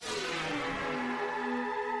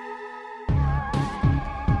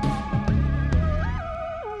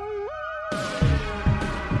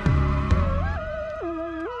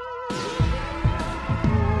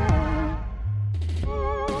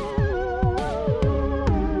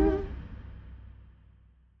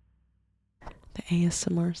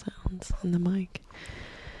ASMR sounds in the mic.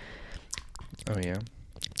 Oh, yeah?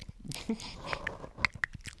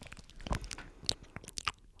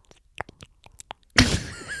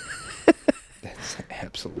 That's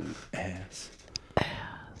absolute ass.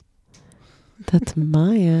 That's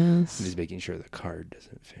my ass. I'm just making sure the card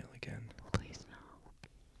doesn't fail again. Please no.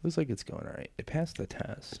 Looks like it's going all right. It passed the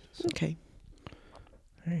test. So. Okay.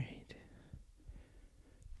 All right.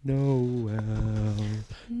 Noel.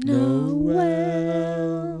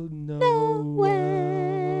 Noel. Noel.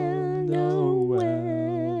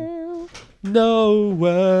 Noel. Noel.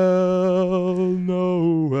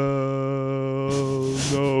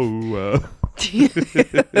 Noel.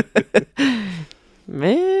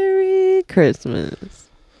 Merry Christmas.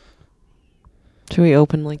 Should we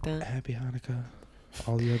open like that? Happy Hanukkah.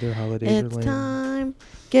 All the other holidays are It's lame. time.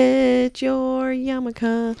 Get your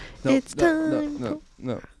yarmulke. It's time.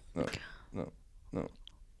 No.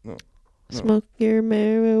 Smoke your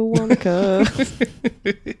marijuana.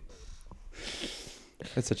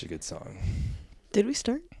 That's such a good song. Did we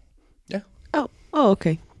start? Yeah. Oh,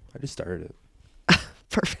 okay. I just started it.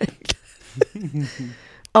 Perfect.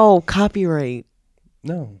 Oh, copyright.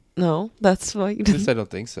 No. No, that's why you This didn't. I don't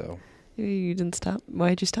think so. You didn't stop.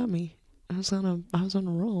 Why'd you stop me? I was on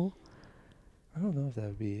a roll. I don't know if that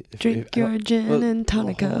would be. Drink your gin and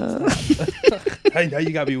tonica. I know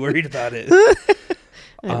you got me worried about it.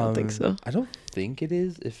 I don't think so. I don't think it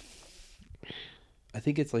is. I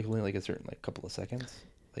think it's like only like a certain like couple of seconds,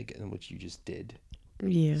 like in which you just did.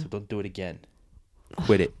 Yeah. So don't do it again.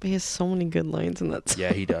 Quit it. He has so many good lines in that song.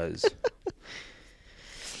 Yeah, he does.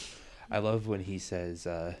 I love when he says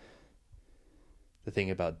the thing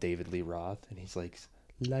about David Lee Roth, and he's like,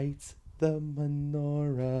 "Lights the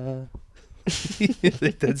menorah."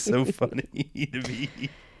 That's so funny to me.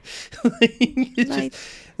 Light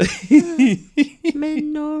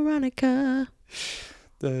Menoranica.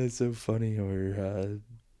 That's so funny. Or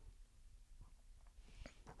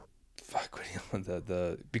fuck, what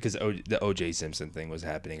the because the O.J. Simpson thing was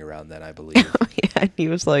happening around then, I believe. Oh, yeah, and he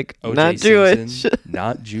was like, O.J. not Jewish. Simpson,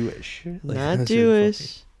 not Jewish. Like, Not that's really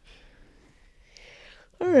Jewish.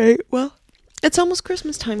 All right, well, it's almost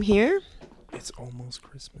Christmas time here. It's almost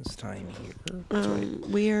Christmas time here. That's right.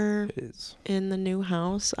 We're It is. in the new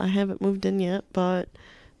house. I haven't moved in yet, but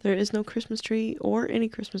there is no Christmas tree or any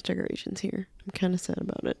Christmas decorations here. I'm kind of sad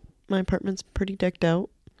about it. My apartment's pretty decked out,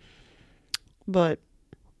 but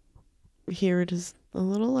here it is a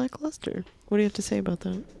little lackluster. What do you have to say about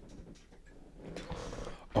that?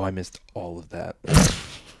 Oh, I missed all of that.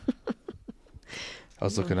 I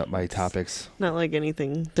was looking up my topics. Not like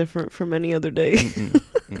anything different from any other day.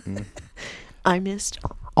 Mm-mm. I missed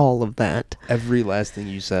all of that. Every last thing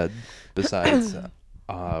you said, besides,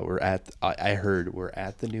 I heard we're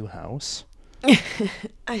at the new house,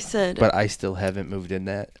 I said, but I still haven't moved in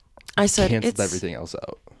that. I said Canceled it's everything else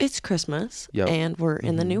out. It's Christmas, Yep. and we're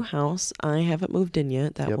in the Mhm. new house. I haven't moved in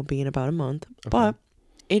yet. That Yep. will be in about a month. Okay. But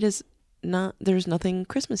it is not. There's nothing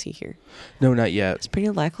Christmassy here. No, not yet. It's pretty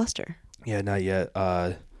lackluster. Yeah, not yet.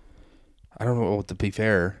 I don't know. Well, to be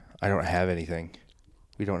fair, I don't have anything.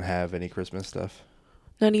 We don't have any Christmas stuff.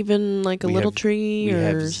 Not even like a We little have- tree We or.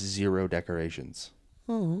 have 0 decorations.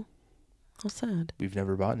 Oh, how sad. We've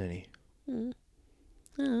never bought any. Yeah.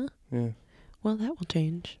 Yeah, Well, that will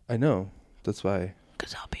change. I know. That's why.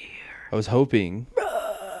 'Cause I'll be here. I was hoping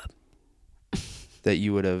that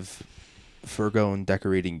you would have forgone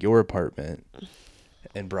decorating your apartment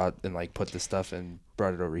and put the stuff and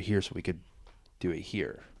brought it over here so we could do it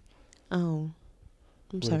here. Oh,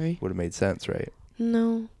 I'm sorry. Would have made sense, right?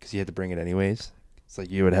 No. Because you had to bring it anyways. It's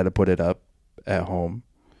like you would have had to put it up at home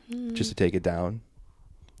just to take it down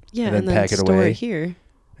Yeah, and and then then pack it store away. it here.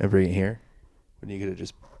 and bring it here. When you could have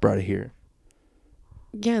just brought it here,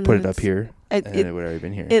 Yeah, and put then it up it's- here, It, and it, it would have already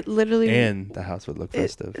been here. it literally. And the house would look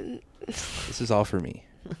festive. This is all for me.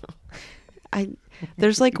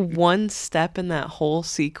 There's like one step in that whole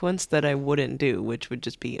sequence that I wouldn't do, which would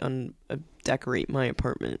just be decorate my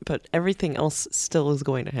apartment. But everything else still is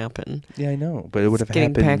going to happen. Yeah, I know, but it would have It's getting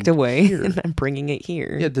happened packed away, here. and I'm bringing it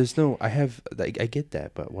here. Yeah, there's no. I get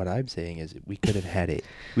that, but what I'm saying is we could have had it.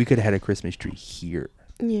 We could have had a Christmas tree here.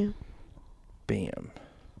 Yeah. Bam.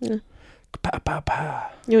 Yeah. Pa pa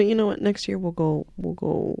pa. You know what? Next year we'll go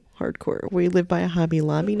hardcore. We live by a Hobby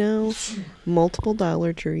Lobby now, multiple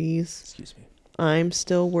Dollar Trees. Excuse me. I'm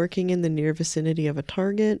still working in the near vicinity of a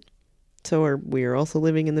Target, so we are also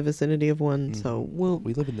living in the vicinity of one. So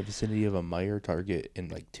We live in the vicinity of a Meijer, Target, and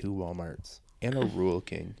like 2 Walmarts and a Rural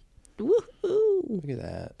King. woohoo! Look at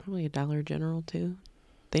that. Probably a Dollar General too.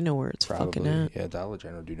 They know where it's fucking Probably. at. Yeah, Dollar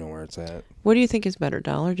General do know where it's at. What do you think is better,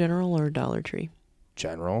 Dollar General or Dollar Tree?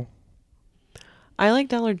 General. I like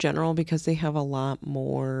Dollar General because they have a lot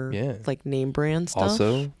more like name brand stuff.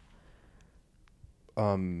 Also,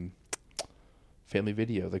 Family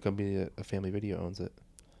Video, the company that Family Video owns it.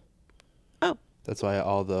 Oh. That's why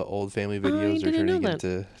all the old Family Videos are turning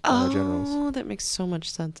into Dollar Generals. Oh, that makes so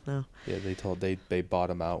much sense now. Yeah, they bought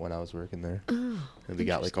them out when I was working there. Oh, and we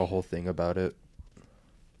got like a whole thing about it.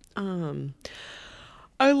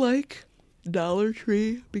 I like Dollar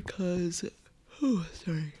Tree because,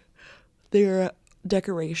 their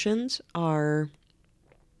decorations are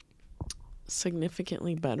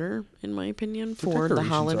significantly better, in my opinion, for the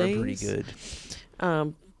holidays. Are pretty good.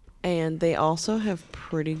 And they also have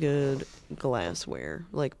pretty good glassware,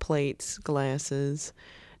 like plates, glasses,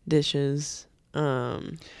 dishes.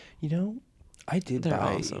 You know, I did they're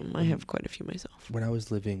buy. Awesome. I have quite a few myself. When I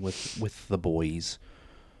was living with the boys,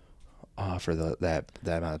 for that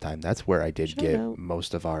amount of time, that's where I did get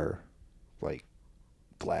most of our like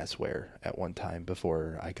glassware at one time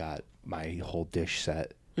before I got my whole dish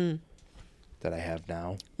set that I have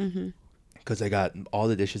now. Mm-hmm. Because I got all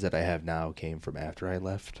the dishes that I have now came from after I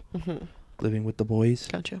left living with the boys.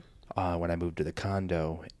 Gotcha. When I moved to the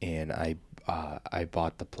condo, and I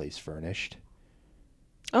bought the place furnished.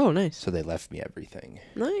 Oh, nice. So they left me everything.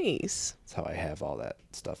 Nice. That's how I have all that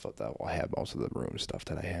stuff. I have most of the room stuff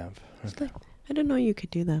that I have. I didn't know you could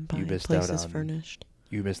do that. Buy places furnished.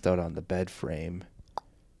 You missed out on the bed frame,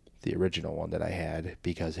 the original one that I had,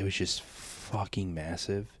 because it was just fucking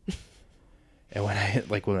massive. And when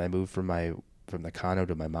I moved from the condo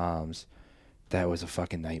to my mom's, that was a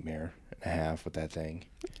fucking nightmare and a half with that thing.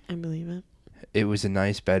 I believe it. It was a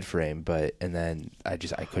nice bed frame, and then I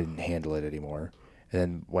couldn't handle it anymore. And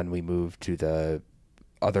then when we moved to the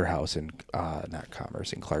other house in not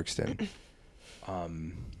Commerce, in Clarkston,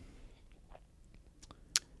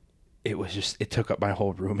 it took up my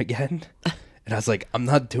whole room again. And I was like, I'm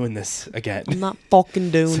not doing this again. I'm not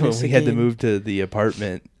fucking doing so this when we had to move to the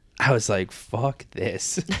apartment, I was like, fuck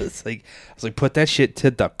this. I was like, put that shit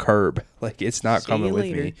to the curb. Like, it's not coming with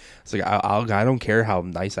me. It's like, I don't care how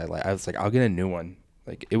nice I like. I was like, I'll get a new one.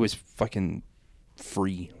 Like, it was fucking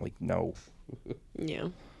free. Like, no. Yeah.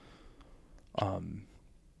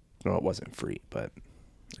 No, it wasn't free, but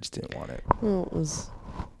I just didn't want it. Well, it was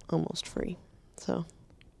almost free, so.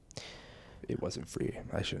 It wasn't free.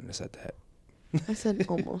 I shouldn't have said that. I said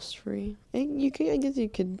almost free. I guess you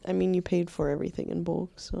could. I mean, you paid for everything in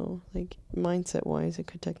bulk, so like mindset wise, it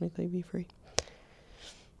could technically be free.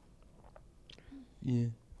 Yeah.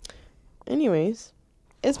 Anyways,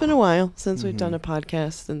 it's been a while since we've done a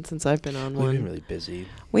podcast, and since I've been on one. We've been really busy.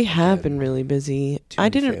 We have been really busy. I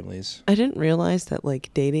didn't realize that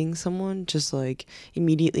like dating someone just like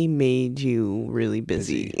immediately made you really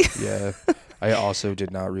busy. Yeah. I also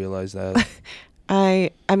did not realize that.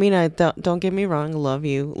 I mean, don't get me wrong. Love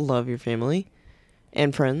you. Love your family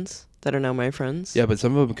and friends that are now my friends. Yeah, but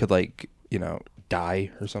some of them could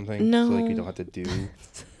die or something. No. So you don't have to do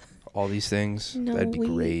all these things. No, that'd be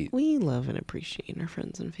great. We love and appreciate our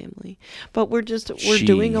friends and family. But we're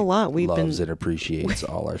doing a lot. She loves and appreciates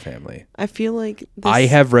all our family. I feel like I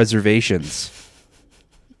have reservations.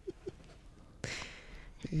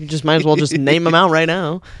 You just might as well just name them out right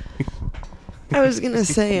now. I was going to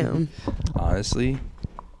say honestly,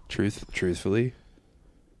 truthfully,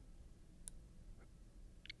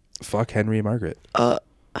 fuck Henry and Margaret.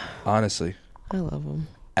 Honestly. I love them.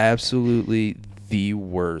 Absolutely the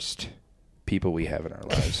worst people we have in our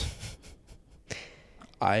lives.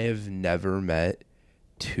 I have never met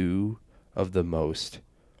two of the most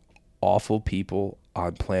awful people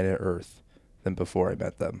on planet Earth than before I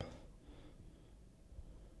met them.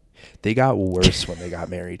 They got worse when they got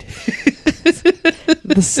married.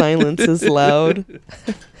 The silence is loud.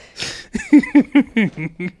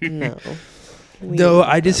 No,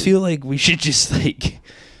 I just feel like we should just like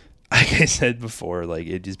I said before, like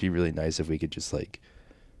it'd just be really nice if we could just like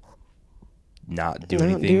not do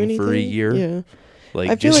anything for a year. Yeah.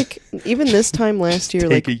 Like I feel like even this time last year,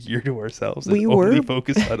 take like a year to ourselves and only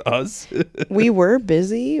focus on us. We were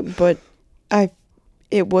busy, but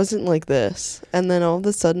it wasn't like this. And then all of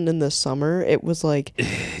a sudden in the summer, it was like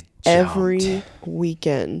every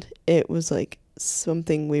weekend, it was like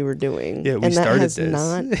something we were doing. Yeah, we started this. And that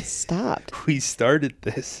has not stopped. We started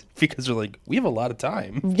this because we're like, we have a lot of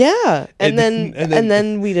time. Yeah. And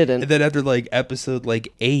then we didn't. And then after like episode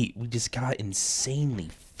like 8, we just got insanely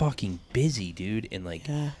fucking busy, dude. And like,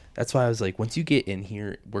 that's why I was like, once you get in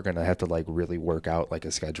here, we're going to have to like really work out like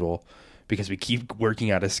a schedule, because we keep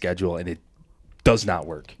working out a schedule and it does not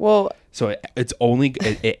work. Well, so it's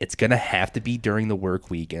gonna have to be during the work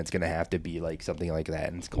week, and it's gonna have to be like something like that,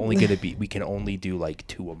 and it's only gonna be, we can only do like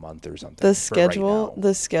 2 a month or something. The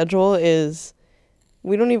schedule is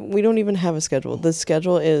We don't even have a schedule. The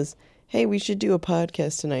schedule is, hey, we should do a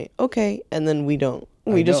podcast tonight. Okay, and then we don't.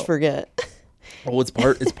 We just forget. Well, it's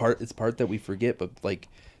part that we forget, but like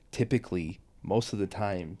typically most of the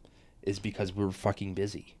time is because we're fucking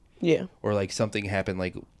busy. Yeah. Or like something happened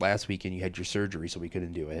like last weekend, you had your surgery, so we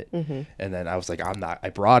couldn't do it. Mm-hmm. And then I was like, I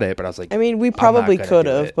brought it, but I was like, I mean, we probably could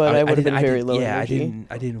have, but I would have been very low energy.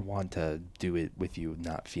 I didn't want to do it with you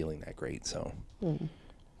not feeling that great, so.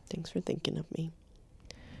 Thanks for thinking of me.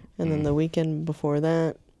 And then the weekend before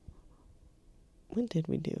that, what did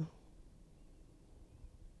we do?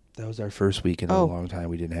 That was our first week in a long time.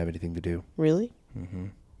 We didn't have anything to do. Really?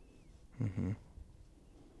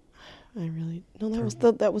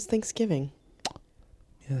 That was Thanksgiving.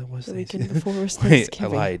 Yeah, that was the Thanksgiving. weekend before was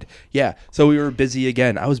Thanksgiving. Wait, I lied. Yeah, so we were busy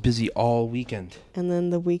again. I was busy all weekend. And then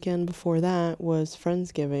the weekend before that was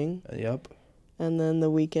Friendsgiving. Yep. And then the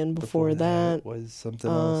weekend before that was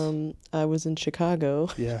something else. I was in Chicago.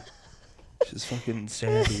 Yeah. She's fucking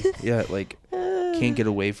sandy. Yeah, like can't get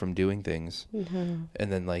away from doing things. No.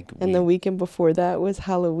 And then like the weekend before that was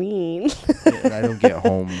Halloween. And I don't get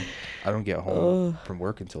home from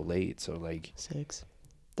work until late, so like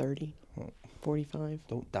 6:30, 45.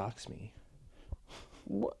 Don't dox me.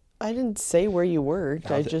 What? I didn't say where you worked.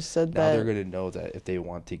 I just said that. Now they're going to know that if they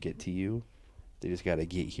want to get to you, they just got to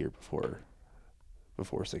get here before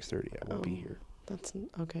 6:30. I won't be here. That's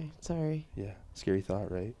okay. Sorry. Yeah. Scary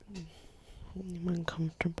thought, right? I'm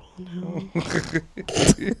uncomfortable now.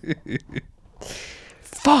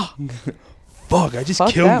 Fuck, I just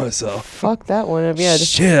killed myself. Fuck that one. Yeah,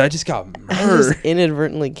 shit, I just got murdered. I just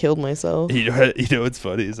inadvertently killed myself. You know what's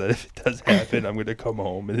funny is that if it does happen, I'm going to come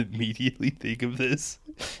home and immediately think of this.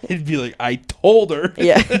 It'd be like, I told her.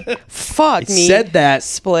 Yeah. Fuck me. Said that.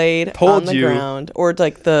 Splayed on the ground. Or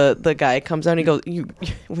like the guy comes out and he goes you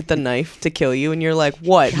with the knife to kill you. And you're like,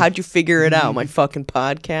 what? How'd you figure it out? My fucking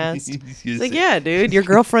podcast? He's like, yeah, dude. Your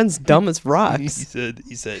girlfriend's dumb as rocks.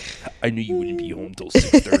 He said, I knew you wouldn't be home till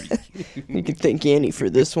 6:30. You can thank Annie for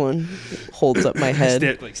this one. Holds up my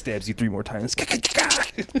head. Stabs you 3 more times. No.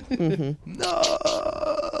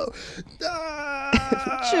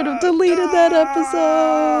 Should have deleted that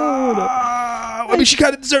episode. I mean, she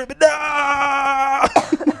kind of deserved it. No.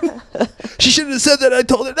 She shouldn't have said that. I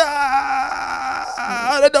told her. No.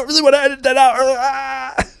 I don't really want to edit that out.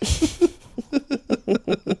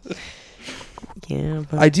 Yeah,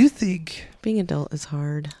 but I do think being adult is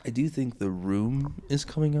hard. I do think The Room is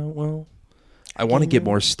coming out well. I want to get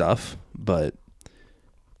more stuff, but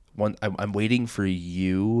I'm waiting for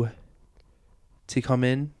you to come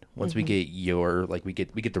in once we get your we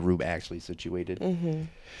get the room actually situated.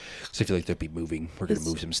 So I feel like they'll be moving. We're gonna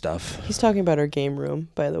move some stuff. He's talking about our game room,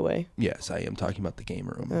 by the way. Yes, I am talking about the game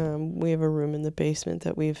room. We have a room in the basement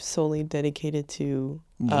that we've solely dedicated to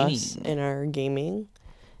us and our gaming,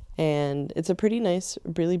 and it's a pretty nice,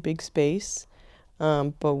 really big space.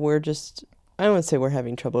 But we're just, I don't want to say we're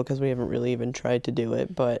having trouble because we haven't really even tried to do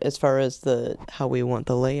it. But as far as how we want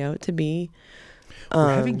the layout to be,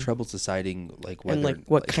 we're having trouble deciding whether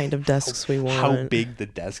what kind of desks we want, how big the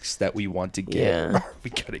desks that we want to get. Yeah.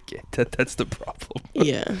 We gotta get that's the problem.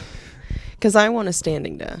 Yeah, because I want a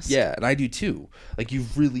standing desk. Yeah, and I do too. Like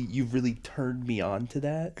you've really turned me on to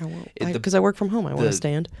that. Because I work from home. I want to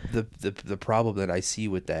stand. The problem that I see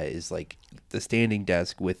with that is like the standing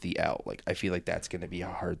desk with the L. Like I feel like that's going to be a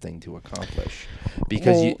hard thing to accomplish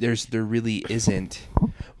because there really isn't.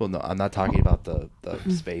 Well, no, I'm not talking about the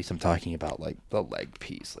space. I'm talking about like the leg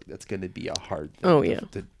piece. Like that's going to be a hard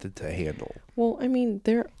thing to handle. Well, I mean,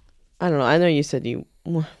 I don't know. I know you said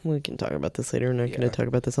we can talk about this later. We're not going to talk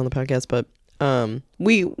about this on the podcast, but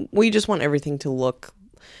we just want everything to look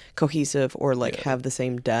cohesive or have the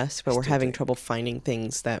same desk, but we're having trouble finding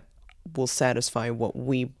things that will satisfy what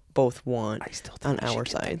we both want on our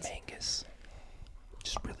sides. Mangus.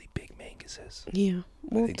 Just really big Manguses. Yeah.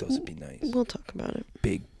 I think those would be nice. We'll talk about it.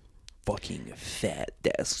 Big fucking fat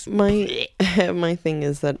desks. My thing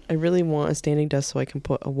is that I really want a standing desk so I can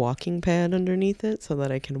put a walking pad underneath it so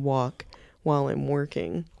that I can walk while I'm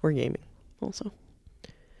working or gaming also.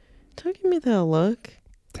 Don't give me that look.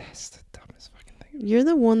 That's the dumbest fucking thing. You're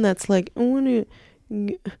the one that's like, I want to...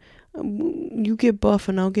 You get buff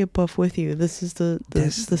and I'll get buff with you. This is the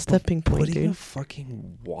stepping point, putting dude. A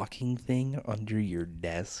fucking walking thing under your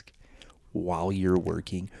desk while you're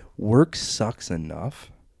working. Work sucks enough.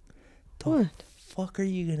 What? Fuck are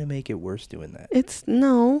you gonna make it worse doing that?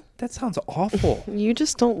 No. That sounds awful. You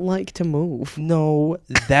just don't like to move. No,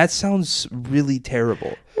 that sounds really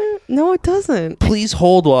terrible. No, it doesn't. Please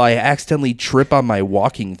hold while I accidentally trip on my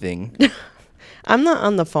walking thing. I'm not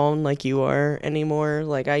on the phone like you are anymore.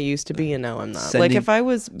 Like I used to be, and now I'm not. Like if I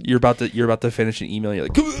was, you're about to finish an email. You're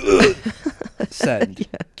like, send. yeah,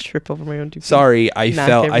 trip over my own 2 feet. Sorry, I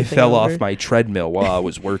Knock fell over. off my treadmill while I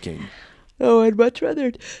was working. Oh, I'd much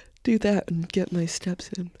rather do that and get my steps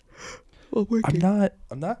in while working.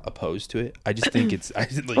 I'm not opposed to it. I just think it's.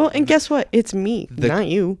 Like, well, and guess what? It's me, not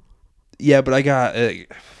you. Yeah, but I got.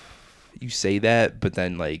 You say that, but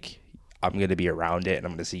then like I'm gonna be around it, and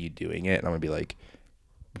I'm gonna see you doing it, and I'm gonna be like,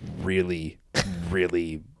 really,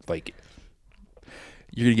 really like.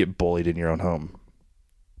 You're gonna get bullied in your own home.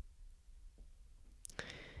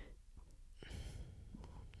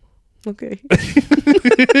 Okay.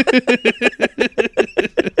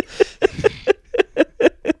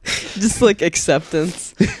 Just like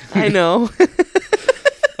acceptance. I know.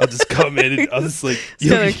 I'll just come in and I'll just like.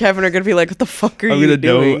 Skylar and Kevin are gonna be like, "What the fuck are you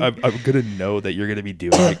doing?" I'm gonna know that you're gonna be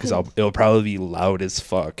doing it because it'll probably be loud as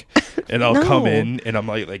fuck, and I'll come in and I'm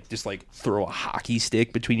like just like throw a hockey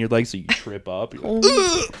stick between your legs so you trip up. You're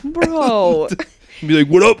like, bro. Be like,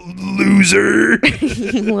 "What up, loser?"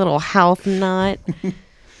 Little health nut.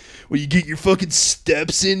 Well, you get your fucking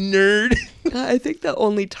steps in, nerd. I think the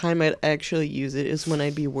only time I'd actually use it is when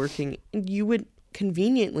I'd be working. You would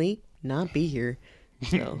conveniently not be here.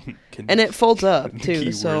 So. And it folds up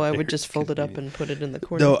too, so I would just fold it up and put it in the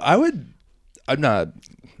corner. No, I'm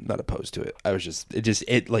not opposed to it. I was just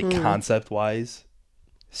like concept wise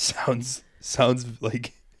sounds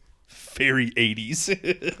like very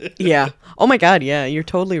 80s. Yeah. Oh my god, yeah, you're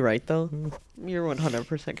totally right though. You're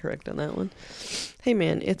 100% correct on that one. Hey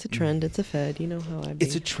man, it's a trend, it's a fad. You know how I be.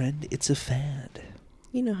 It's a trend, it's a fad.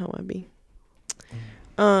 You know how I be.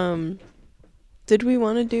 Did we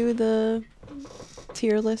want to do the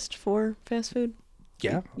tier list for fast food?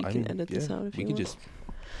 Yeah, you can edit this out if you want.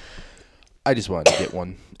 I just wanted to get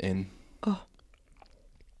one in. Oh.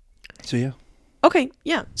 So yeah. Okay,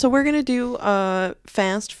 yeah. So we're gonna do a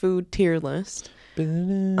fast food tier list.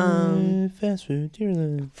 Fast food tier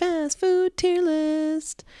list. Fast food tier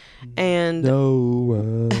list. And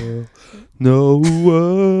no.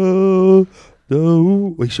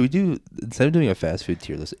 Wait, should we do instead of doing a fast food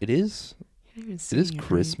tier list? It is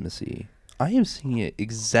Christmassy. I am singing it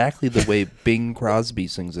exactly the way Bing Crosby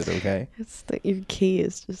sings it. Okay. It's that your key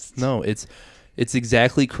is just. No, it's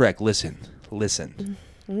exactly correct. Listen. I'm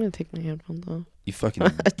gonna take my headphones off. You fucking.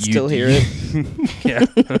 I'd still hear it. Yeah.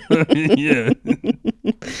 Yeah.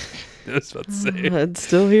 I was about to say. I'd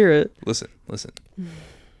still hear it. Listen.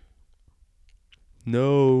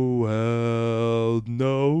 Noel.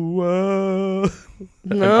 No.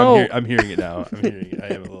 I'm hearing it now.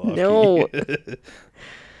 I am a little off No. key.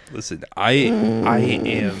 Listen, I am.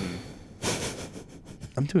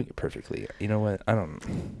 I'm doing it perfectly. You know what?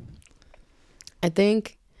 I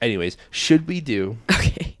think. Anyways, should we do?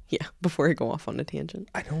 Okay, yeah. Before I go off on a tangent,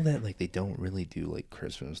 I know that like they don't really do like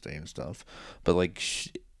Christmas Day and stuff, but like,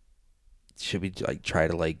 should we like try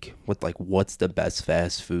to what's the best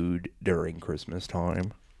fast food during Christmas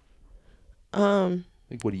time?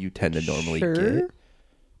 Like, what do you tend to normally get?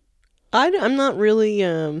 I'm not really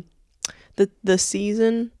the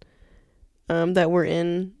season that we're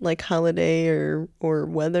in, like holiday or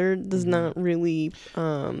weather, does not really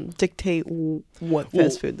dictate what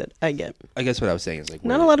fast food that I get. I guess what I was saying is like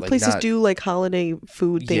not a lot of places do like holiday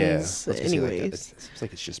food things. Yeah, anyways, it seems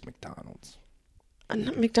like it's just McDonald's.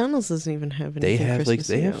 McDonald's doesn't even have anything. They have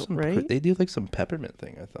Christmassy some right? They do like some peppermint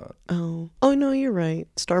thing. I thought. Oh no, you're right.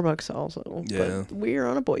 Starbucks also. Yeah, but we're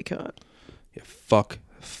on a boycott. Yeah, fuck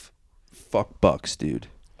Bucks, dude.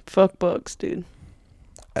 Fuck Bucks, dude.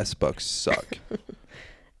 S-Bucks suck.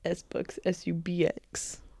 S-Bucks,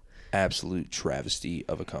 SUBX. Absolute travesty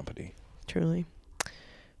of a company. Truly.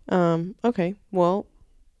 Okay, well,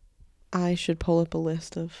 I should pull up a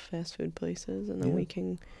list of fast food places and then we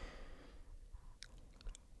can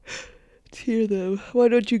tier them. Why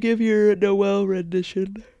don't you give your Noel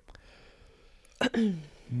rendition?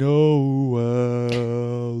 Noel.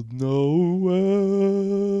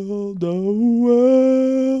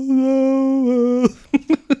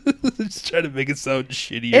 Just trying to make it sound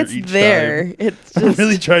shittier it's each there. time. It's just... I'm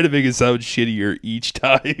really trying to make it sound shittier each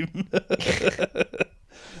time.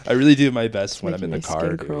 I really do my best when I'm in the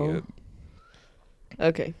car doing it.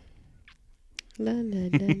 Okay. La la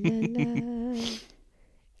la la la.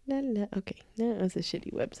 La la. Okay, that was a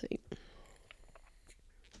shitty website.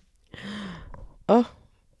 Oh,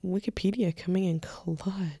 Wikipedia coming in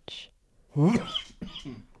clutch.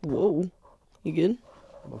 Whoa. You good?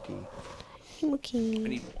 Okay. Okay. I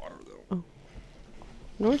need water though. Oh.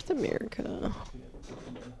 North America.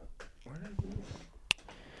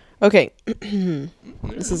 Okay.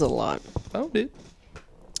 This is a lot. Found it.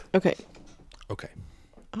 Okay. Okay.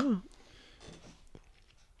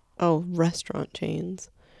 Oh, restaurant chains.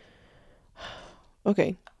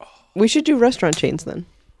 Okay. We should do restaurant chains then.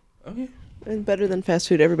 Okay. And better than fast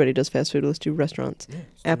food. Everybody does fast food. Let's do restaurants.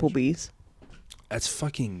 Yeah, Applebee's. That's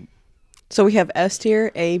fucking. So we have S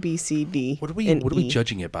tier, A, B, C, D. What are we? and What are we E.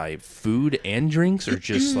 judging it by? Food and drinks, or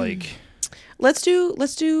just like? Let's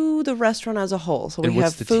do the restaurant as a whole. So And we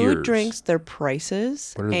what's have the food, tiers? drinks, their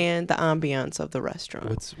prices, What are- and the ambiance of the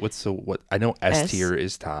restaurant. What? I know S S, tier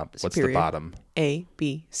is top. What's superior. the bottom? A,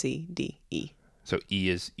 B, C, D, E. So E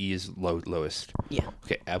is lowest. Yeah.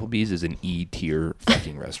 Okay, Applebee's is an E tier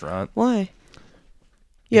fucking restaurant. Why?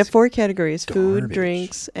 You have It's 4 categories: food, garbage.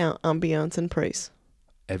 drinks, ambiance, and price.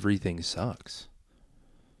 Everything sucks.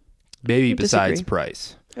 Maybe would besides disagree.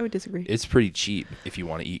 price. I would disagree. It's pretty cheap if you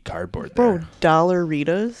want to eat cardboard Bro, there. dollar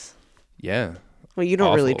Ritas. Yeah. Well, you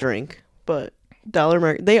don't really Awful. drink, but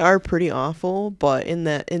they are pretty awful. But in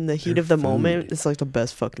the heat Their of the moment, food. it's like the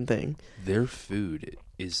best fucking thing. Their food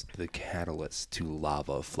is the catalyst to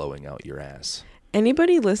lava flowing out your ass.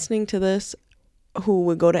 Anybody listening to this who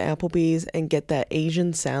would go to Applebee's and get that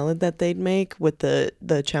Asian salad that they'd make with the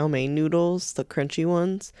chow mein noodles, the crunchy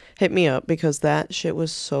ones, hit me up because that shit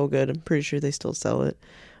was so good. I'm pretty sure they still sell it.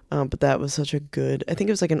 But that was such a good, I think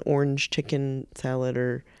it was like an orange chicken salad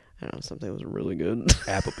or I don't know, something that was really good.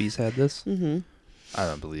 Applebee's had this? Mm-hmm. I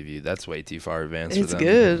don't believe you. That's way too far advanced It's for them.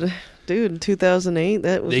 good. Dude, 2008,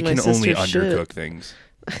 that was They my can only sister's shit. undercook things.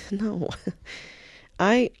 No.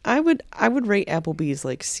 I would rate Applebee's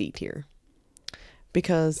like C tier.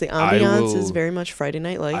 Because the ambiance is very much Friday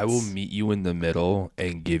Night Lights. I will meet you in the middle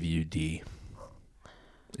and give you D.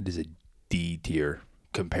 It is a D tier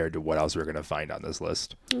compared to what else we're going to find on this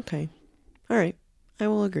list. Okay. All right. I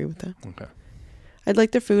will agree with that. Okay. I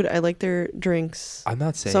like their food. I like their drinks. I'm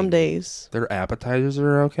not saying Some days. their appetizers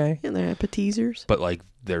are okay, And their appetizers. but like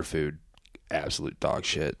their food, absolute dog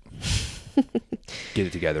shit. Get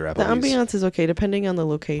it together, The Applebee's. ambiance is okay depending on the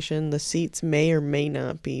location. The seats may or may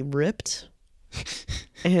not be ripped.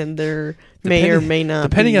 And there may or may not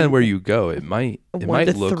Depending be on where you go, it might 1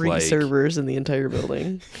 to look 3 like servers in the entire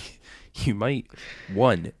building. you might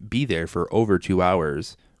be there for over 2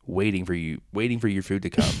 hours waiting for your food to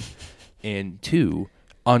come, and 2,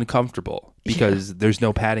 uncomfortable because there's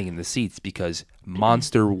no padding in the seats because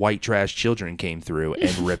monster white trash children came through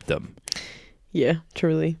and ripped them. Yeah,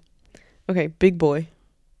 truly. Okay, Big Boy.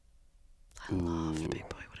 I Ooh. loved Big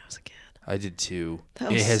Boy when I was a kid. I did too.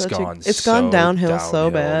 That It was has such a- gone. it's gone downhill so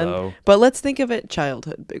bad. though. But let's think of it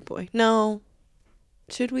childhood Big Boy. No.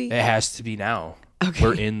 Should we? It has to be now. Okay.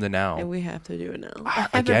 We're in the And now. we have to do it now. Ah,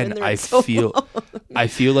 I haven't been again, there I in so feel- long. I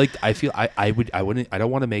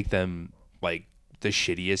don't want to make them like the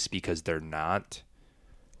shittiest because they're not.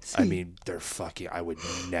 I See. mean, they're fucking. I would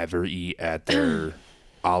never eat at their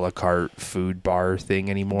a la carte food bar thing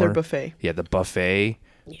anymore. Their buffet. Yeah, the buffet.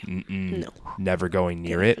 Yeah. Mm-mm, No. never going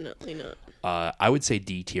near it. Definitely not. I would say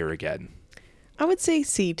D tier again. I would say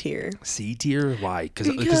C tier. C tier? Why? Because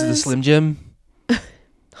of the Because- Slim Jim.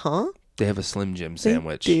 Huh? They have a Slim Jim They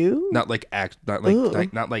sandwich. do? Not like Ooh.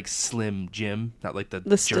 not like Slim Jim. Not like the The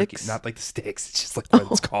jerky. sticks? Not like the sticks. It's just like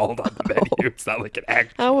what it's called on the menu. It's not like an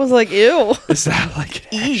actual. I was like, ew. It's not like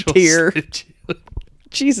an E actual tier. Slim Jim.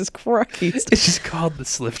 Jesus Christ. It's just called the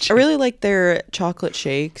Slim I Jim. really like their chocolate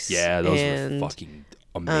shakes. Yeah, those and, were fucking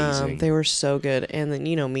amazing. They were so good. And then,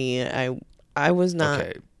 you know me, I was not.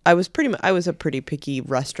 Okay. I was a pretty picky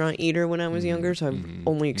restaurant eater when I was younger, so I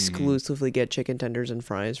only exclusively get chicken tenders and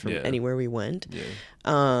fries from Yeah. anywhere we went.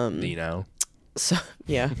 Yeah. Nino. So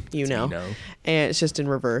yeah, you know. Nino. And it's just in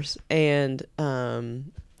reverse. And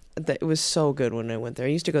it was so good when I went there. I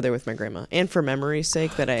used to go there with my grandma, and for memory's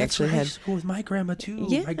sake, that I actually right. I had. used to go with my grandma too.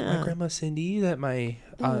 Yeah. My grandma Cindy. That my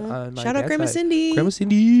my Shout out dad's Grandma side. Cindy. Grandma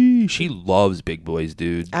Cindy. She loves big boys,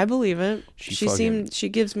 dude. I believe it. She She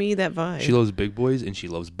gives me that vibe. She loves big boys and she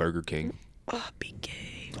loves Burger King. Oh, BK.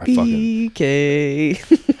 I fucking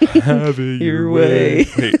BK. have it your way.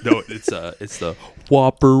 Hey, no, it's the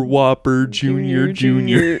Whopper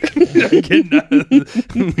Junior.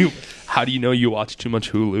 How do you know you watch too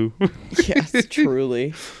much Hulu? Yes,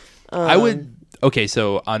 truly. I would. Okay,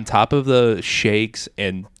 so on top of the shakes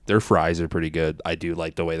and their fries are pretty good. I do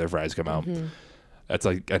like the way their fries come out. That's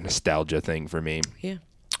like a nostalgia thing for me. Yeah.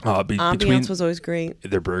 Between Ambiance was always great.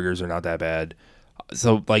 their burgers are not that bad.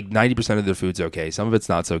 So like 90% of their food's okay. Some of it's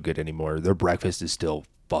not so good anymore. Their breakfast is still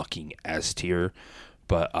fucking S tier.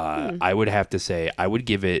 But I would have to say I would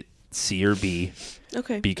give it C or B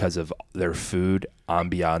Okay. because of their food,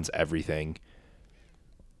 ambiance, everything.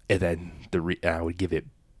 And then I would give it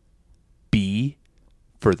B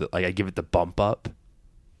for I give it the bump up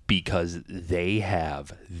because they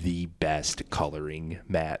have the best coloring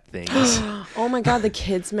mat things. Oh my god, the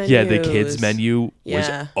kids menu. Yeah, the kids menu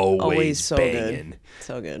was always so banging. good.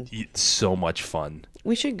 So good. It's so much fun.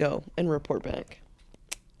 We should go and report back.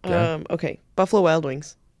 Yeah. Okay, Buffalo Wild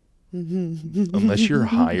Wings. Unless you're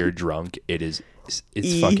high or drunk, it's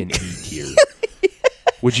fucking E tier.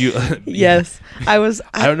 Would you? Yes, I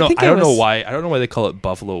don't know. I don't know why. I don't know why they call it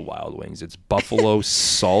Buffalo Wild Wings. It's buffalo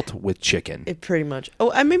salt with chicken. It pretty much.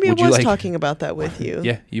 Oh, maybe I was talking about that with you.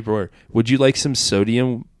 Yeah, you were. Would you like some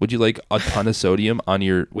sodium? Would you like a ton of sodium on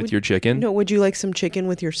your chicken? No. Would you like some chicken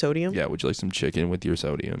with your sodium? Yeah. Would you like some chicken with your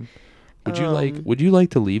sodium? Would you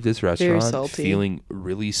like to leave this restaurant feeling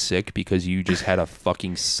really sick because you just had a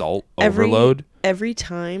fucking salt overload? Every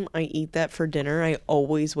time I eat that for dinner, I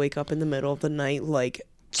always wake up in the middle of the night like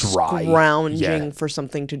dry, scrounging for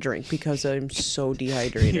something to drink because I'm so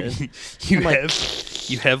dehydrated. you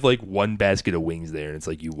have like one basket of wings there, and it's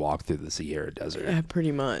like you walk through the Sahara Desert.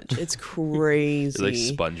 Pretty much, it's crazy. Like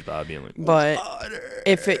SpongeBob being like, but water.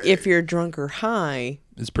 if you're drunk or high,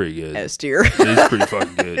 it's pretty good. S tier. It's pretty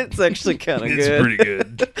fucking good. It's actually kind of good. It's pretty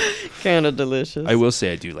good. Kind of delicious. I will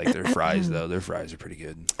say I do like their fries though. Their fries are pretty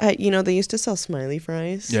good. They used to sell smiley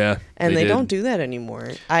fries. Yeah, and they don't do that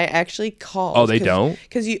anymore. I actually called. Oh, they don't?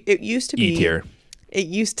 Because it used to be E tier. It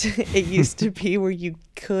used to be where you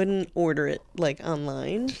couldn't order it like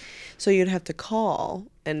online, so you'd have to call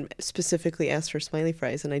and specifically ask for smiley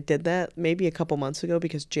fries. And I did that maybe a couple months ago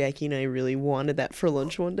because Jackie and I really wanted that for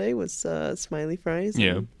lunch one day was smiley fries.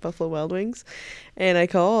 Yeah. And Buffalo Wild Wings, and I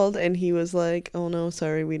called and he was like, "Oh no,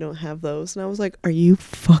 sorry, we don't have those." And I was like, "Are you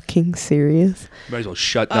fucking serious?" Might as well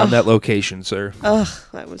shut down that location, sir. Ugh,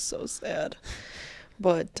 that was so sad.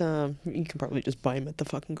 But you can probably just buy them at the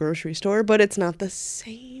fucking grocery store. But it's not the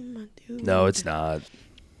same, dude. No, it's not.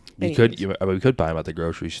 We could buy them at the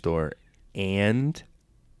grocery store and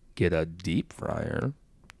get a deep fryer.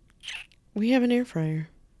 We have an air fryer.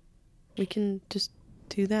 We can just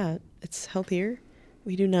do that. It's healthier.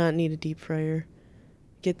 We do not need a deep fryer.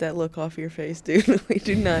 Get that look off your face, dude. We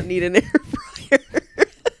do not need an air fryer.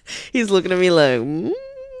 He's looking at me like,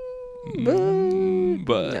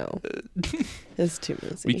 but no. It's too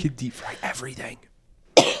messy. We could deep fry everything.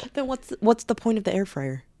 Then what's the point of the air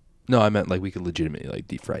fryer? No, I meant like we could legitimately like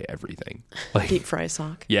deep fry everything. Like deep fry a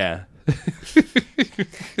sock. Yeah.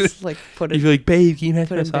 Just, like put it. You're like, babe, can you match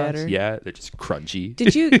my socks? Batter. Yeah, they're just crunchy.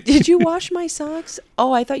 Did you wash my socks?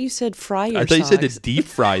 Oh, I thought you said fry your socks. I thought you said to deep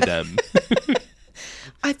fry them.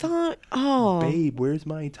 I thought, babe, where's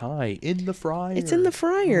my tie? In the fryer. It's in the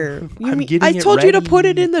fryer. I told you to put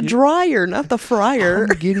it in the dryer, not the fryer.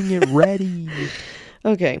 I'm getting it ready.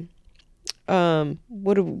 Okay.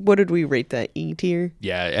 What did we rate that? E tier?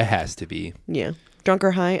 Yeah, it has to be. Yeah. Drunk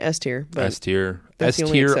or high, S tier. S tier. S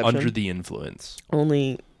tier under the influence.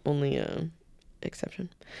 Only exception.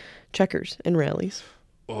 Checkers and Rallies.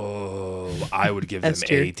 Oh, I would give them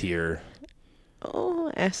A tier.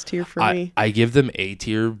 Oh, S tier for me. I give them A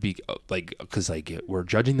tier because we're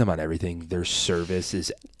judging them on everything. Their service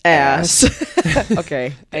is ass.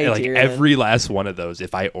 Okay, A tier. Every last one of those,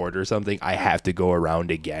 if I order something, I have to go around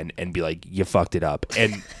again and be like, "You fucked it up."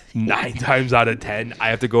 And 9 times out of 10, I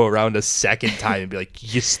have to go around a second time and be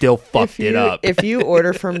like, "You still fucked it up." If you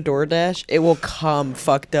order from DoorDash, it will come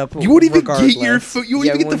fucked up. You won't even get your food. You won't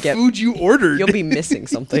even get the food you ordered. You'll be missing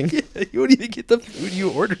something. Yeah, you won't even get the food you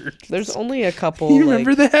ordered. There's only a couple. You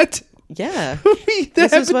remember that? Yeah.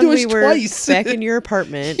 This is when we were twice. Back in your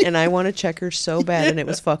apartment, and I wanted Checkers so bad, and it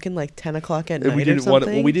was fucking like 10 o'clock at night or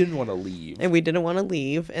something. We didn't want to leave. And we didn't want to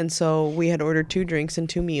leave, and so we had ordered 2 drinks and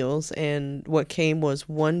 2 meals, and what came was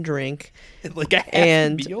 1 drink like a half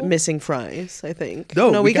and meal? missing fries, I think.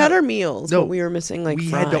 No, we got our meals, but we were missing fries. We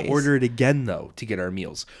had to order it again, though, to get our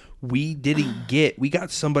meals. We didn't we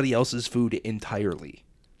got somebody else's food entirely.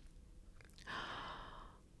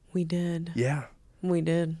 We did. Yeah. We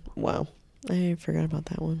did. Wow. I forgot about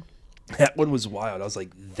that one. That one was wild. I was like,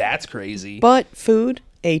 that's crazy. But food,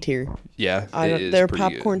 A tier. Yeah, their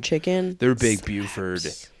popcorn chicken. Their Big Buford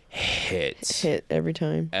hits. Hit every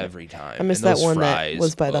time. Every time. I missed that one that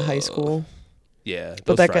was by the high school. Yeah,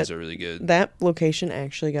 those fries are really good. That location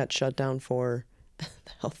actually got shut down for the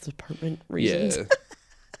health department reasons. Yeah.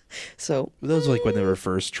 So those like when they were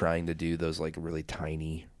first trying to do those like really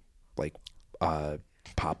tiny like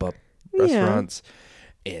pop-up restaurants,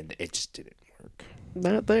 and it just didn't work.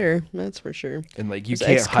 Not there, that's for sure. And like you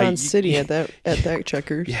can't hire City at that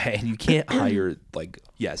Checkers. Yeah, and you can't hire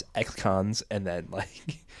ex-cons and then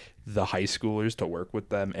like the high schoolers to work with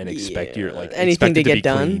them and expect your like anything to get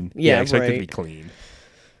done. Clean. Yeah, expect right. it to be clean.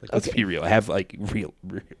 Like, let's be real. I have like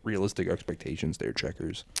realistic expectations there,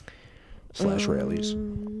 Checkers. /Rallies.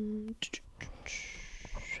 I'm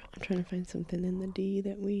trying to find something in the D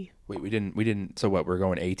that we. Wait, we didn't. So what? We're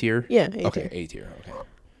going A tier. Yeah, A Okay, tier. A tier. Okay.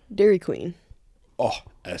 Dairy Queen. Oh,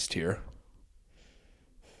 S tier.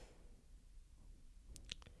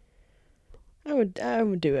 I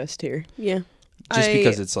would do S tier. Yeah. Just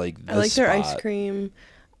because it's like the I like their ice spot. cream.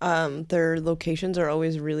 Their locations are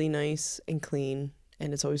always really nice and clean,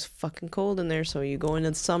 and it's always fucking cold in there. So you go in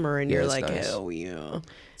the summer and Yeah, you're it's like, nice. hell yeah.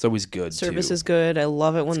 It's always good. Service too. is good. I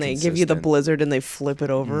love it when It's they give you the consistent. blizzard and they flip it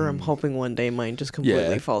over. I'm hoping one day mine just completely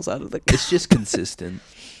Yeah. falls out of the. It's just consistent.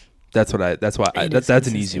 That's why It is that's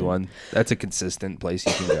an easy consistent. one. That's a consistent place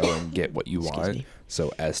you can go and get what you Excuse want. me.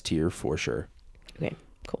 So S tier for sure. Okay,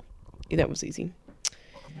 cool. Yeah, that was easy.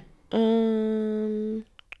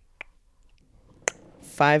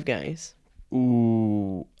 Five Guys.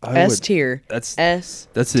 Ooh, S tier. That's S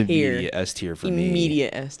that's tier. immediate S tier for me.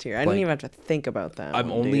 Immediate S tier. I don't Like, even have to think about that. I'm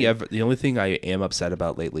one, only dude. ever the only thing I am upset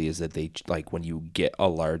about lately is that they like when you get a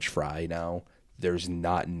large fry now, there's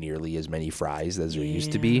not nearly as many fries as there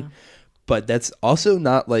used to be. Yeah. But that's also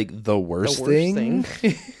not like the worst, thing.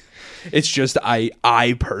 It's just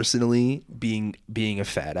I personally being a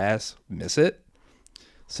fat ass miss it.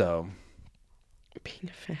 So Being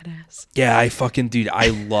a fat ass. yeah, I fucking dude, I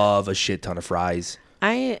love a shit ton of fries.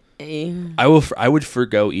 I I would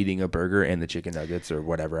forgo eating a burger and the chicken nuggets or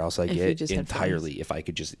whatever else I If you get just had entirely if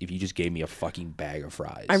you just gave me a fucking bag of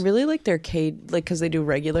fries. I really like their because they do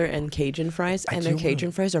regular and Cajun fries, and their do wanna-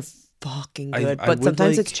 Cajun fries are fucking I- good. I But would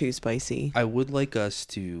sometimes like- it's too spicy. I would like us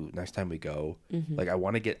to next time we go. Mm-hmm. Like I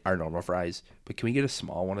want to get our normal fries, but can we get a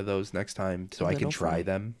small one of those next time so I can little try fry.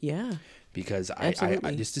 them? Yeah, Because I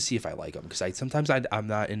Absolutely. just to see if I like them. Because I'm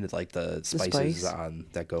not into like the spices spice.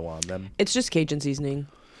 that go on them. it's just Cajun seasoning.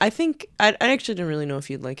 I think I actually didn't really know if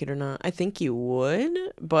you'd like it or not. I think you would,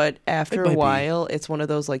 but after It might a be. while, it's one of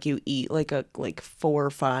those like you eat like 4 or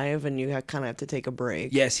 5, and you kind of have to take a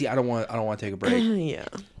break. Yeah, see, I don't want to take a break. Yeah.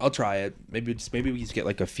 I'll try it. Maybe we just get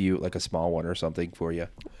like a small one or something for you.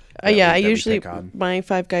 Yeah, I usually my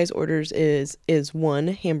Five Guys orders is one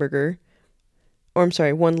hamburger, or I'm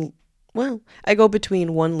sorry, one. Well, I go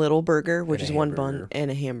between one little burger, which And is a one bun, hamburger.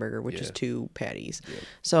 and a hamburger, which is Yeah. 2 patties. Yeah.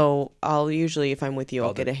 So I'll usually, if I'm with you, I'll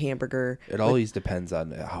All get a hamburger. It always depends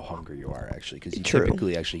on how hungry you are, actually, because you True.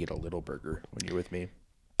 typically actually get a little burger when you're with me.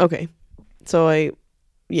 Okay, so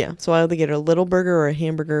I'll either get a little burger or a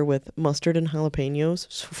hamburger with mustard and jalapenos,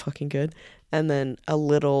 so fucking good, and then a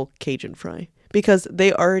little Cajun fry. Because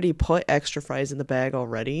they already put extra fries in the bag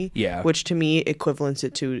already. Yeah. Which to me equivalents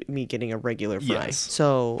it to me getting a regular fry. Yes.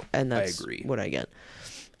 So, and that's agree. what I get.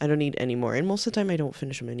 I don't need any more. And most of the time I don't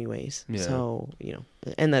finish them anyways. Yeah. So,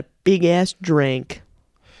 and that big ass drink.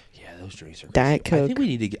 Yeah, those drinks are Diet crazy. I Coke. think we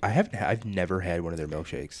need to get, I've never had one of their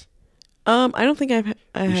milkshakes. I don't think I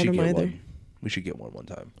We had should them get either. one. We should get one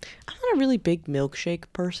time. I'm not a really big milkshake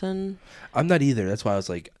person. I'm not either. That's why I was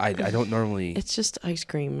like, I don't normally. It's just ice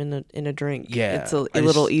cream in a drink. Yeah, It's a I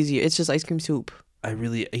little just- easier. It's just ice cream soup. I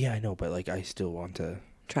know, but like I still want to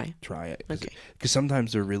Try. try it. Okay. Because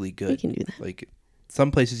sometimes they're really We good. can do that. Like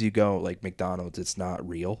some places you go, like McDonald's, it's not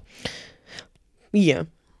real. Yeah.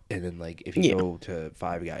 And then like if you Yeah. go to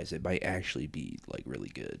Five Guys, it might actually be like really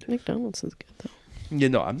good. McDonald's is good though. You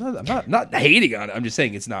know, I'm not hating on it. I'm just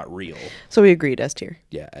saying it's not real. So we agreed S tier.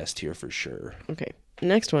 Yeah, S tier for sure. Okay.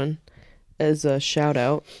 Next one is a shout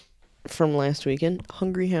out from last weekend.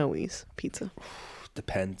 Hungry Howie's Pizza.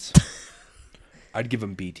 Depends. I'd give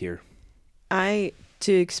them B tier.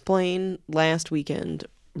 To explain, last weekend,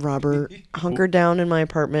 Robert hunkered down in my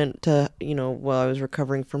apartment to, while I was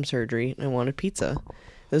recovering from surgery, and I wanted pizza.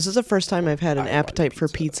 This is the first time I've had an I wanted appetite for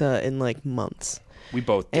pizza. pizza in like months. We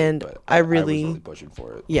both did, And but I was really- really pushing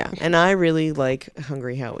for it. Yeah, and I really like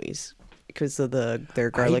Hungry Howie's because of their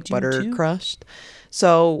garlic do butter too. crust.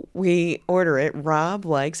 So we order it. Rob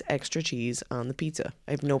likes extra cheese on the pizza.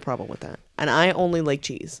 I have no problem with that. And I only like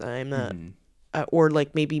cheese. I'm not, or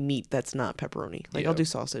like maybe meat that's not pepperoni. Like I'll Yeah. do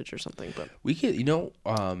sausage or something. But We could,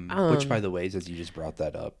 which by the way, since you just brought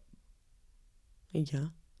that up, yeah,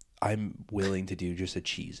 I'm willing to do just a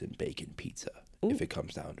cheese and bacon pizza if it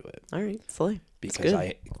comes down to it. all right, slay. Because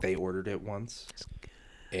good. they ordered it once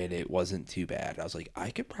and it wasn't too bad. I was like, I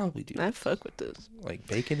could probably do I this. fuck with this. Like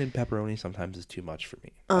bacon and pepperoni sometimes is too much for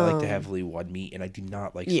me. I like to have only one meat, and I do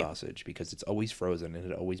not like Yeah. sausage because it's always frozen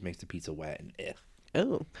and it always makes the pizza wet and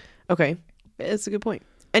Oh, okay. It's a good point.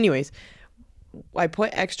 Anyways, I put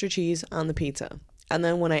extra cheese on the pizza. And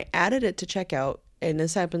then when I added it to checkout, and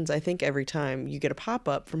this happens, I think, every time you get a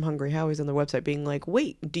pop-up from Hungry Howie's on their website being like,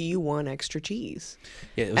 wait, do you want extra cheese?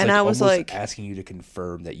 Yeah, it was And like I was almost like, asking you to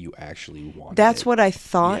confirm that you actually wanted that's it. what I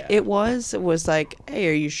thought Yeah. it was. It was like, hey,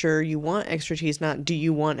 are you sure you want extra cheese? Not, do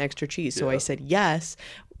you want extra cheese? So I Yeah. said yes,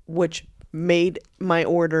 which made my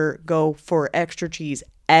order go for extra cheese.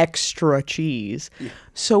 Extra cheese.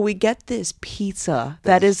 So we get this pizza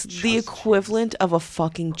that is That's the just equivalent of a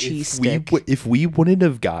fucking cheese stick. If we wouldn't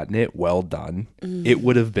have gotten it well done, it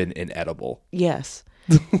would have been inedible. Yes.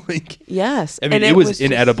 Like, Yes. I mean, And it was just-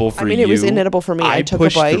 inedible for you. I mean, it was inedible for me. I took a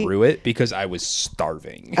pushed bite. through it because I was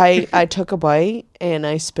starving. I took a bite and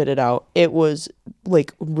I spit it out. It was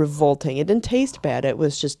like revolting. It didn't taste bad. It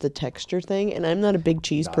was just the texture thing. And I'm not a big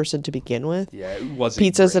cheese person to begin with. Yeah, it wasn't.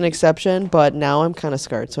 Pizza's an great. exception, but now I'm kind of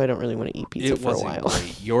scarred, so I don't really want to eat pizza It for a wasn't while.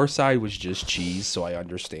 great. Your side was just cheese, so I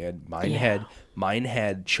understand. Mine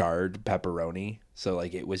had charred pepperoni, so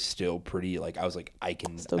like it was still pretty. Like I was like, I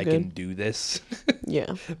can good. do this.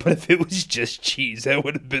 Yeah. But if it was just cheese, that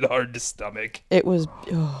would have been hard to stomach. It was.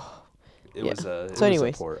 Oh. It was a. So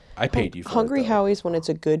anyways, I paid you for Hungry it, though. Howie's, when it's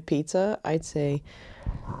a good pizza, I'd say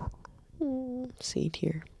C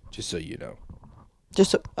tier. Just so you know,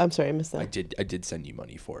 Just so, I'm sorry, I missed I that. did send you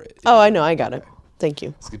money for it. Oh, I know, I got it. Thank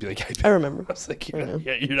you. It's gonna be like I remember. I was like, you're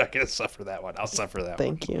not gonna suffer that one. I'll suffer that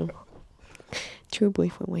Thank you. True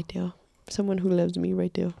boyfriend right there. Someone who loves me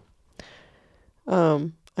right there.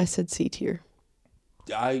 I said C tier.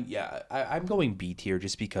 one. I'm going B tier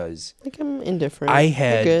just because Like I'm indifferent. I've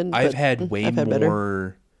but had way I've had better.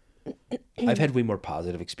 more. I've had way more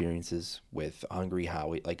positive experiences with Hungry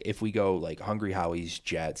Howie. Like if we go like Hungry Howie's,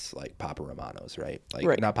 Jets, like Papa Romano's, right? Like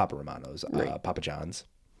Right. not Papa Romano's, Right. Papa John's,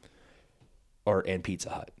 and Pizza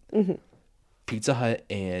Hut. Mm-hmm. Pizza Hut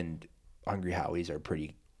and Hungry Howie's are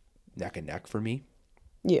pretty neck and neck for me.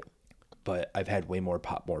 Yeah. But I've had way more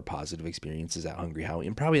positive experiences at Hungry Howie,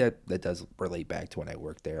 and probably that does relate back to when I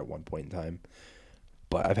worked there at one point in time.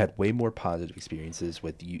 But I've had way more positive experiences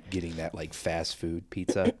with you getting that like fast food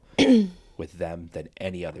pizza with them than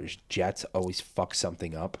any others. Jets always fuck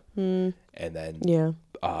something up, and then Yeah.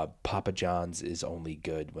 Papa John's is only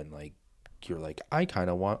good when like you're like, I kind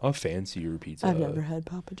of want a fancier pizza. I've never had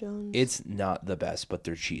Papa John's. It's not the best, but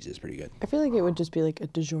their cheese is pretty good. I feel like it would just be like a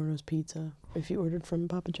DiGiorno's pizza if you ordered from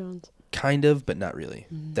Papa John's. Kind of, but not really.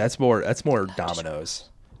 That's more Domino's.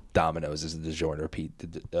 Domino's is the DiGiorno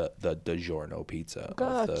the DiGiorno pizza of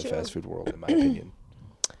the Gotcha. fast food world, in my opinion.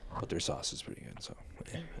 But their sauce is pretty good, so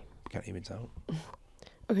kind of evens out.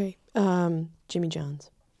 Okay. Jimmy John's.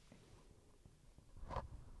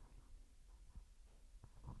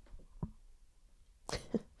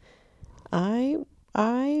 I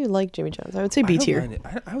like Jimmy John's. I would say B I don't tier. mind it.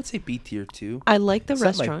 I would say B tier too. I like the It's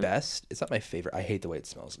restaurant. not my best. It's not my favorite. I hate the way it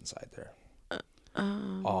smells inside there.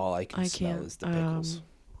 All I can smell can't, is the pickles.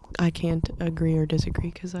 I can't agree or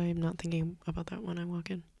disagree because I am not thinking about that when I walk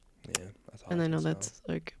in. Yeah, that's all And I can know smell. that's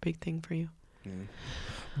like a big thing for you.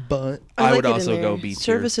 But I I like would it in also go there. B tier.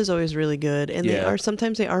 Service is always really good, and they Yeah. are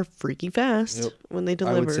sometimes they are freaky fast Yep. when they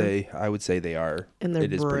deliver. I would say they are. And their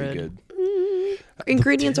it is bread. pretty good.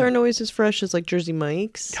 Ingredients aren't always as fresh as like Jersey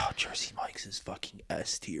Mike's. Oh, Jersey Mike's is fucking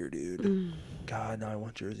S tier, dude. God, now I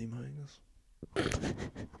want Jersey Mike's.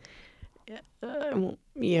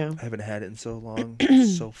 Yeah, I haven't had it in so long.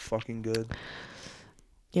 It's so fucking good.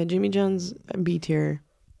 yeah. Jimmy John's B tier,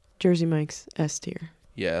 Jersey Mike's S tier.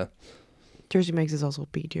 Yeah, Jersey Mike's is also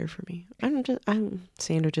B tier for me. I'm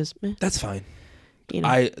sandwiches. Meh, that's fine. you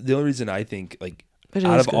know. The only reason I think like But it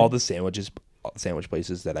out is of all good. the sandwich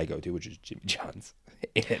places that I go to, which is Jimmy John's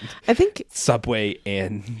and I think Subway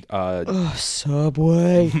and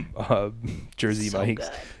Subway. Jersey So Mike's.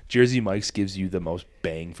 good. Jersey Mike's gives you the most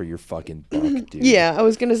bang for your fucking buck, dude. Yeah, I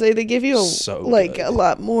was gonna say they give you So like good. a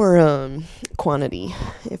lot more quantity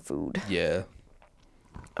of food. Yeah.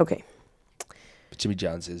 Okay, But Jimmy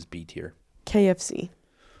John's is B tier. KFC.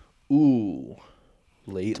 Ooh.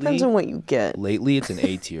 Lately, Depends on what you get. lately it's an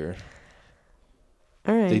A tier.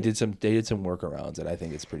 All right. They did some workarounds, and I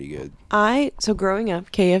think it's pretty good. So growing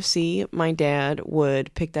up, KFC, my dad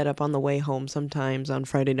would pick that up on the way home sometimes on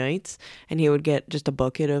Friday nights, and he would get just a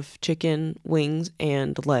bucket of chicken wings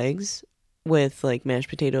and legs with like mashed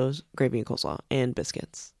potatoes, gravy and coleslaw, and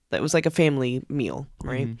biscuits. That was like a family meal,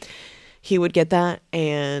 right? He would get that,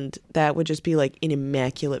 and that would just be like an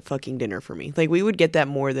immaculate fucking dinner for me. Like we would get that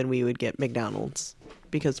more than we would get McDonald's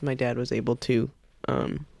because my dad was able to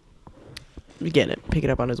pick it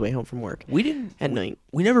up on his way home from work We didn't at night.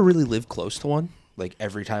 We never really lived close to one. Like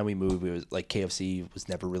every time we moved, it was like KFC was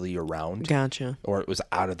never really around, Gotcha. or it was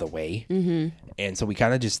out of the way, and so we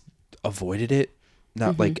kind of just avoided it,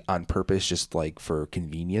 not like on purpose, just like for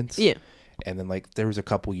convenience. Yeah. And then like there was a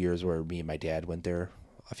couple years where me and my dad went there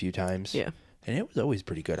a few times. Yeah. And it was always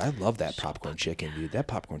pretty good. I love that popcorn chicken, dude. That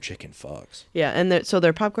popcorn chicken fucks. Yeah, and so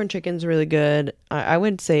their popcorn chicken's really good. I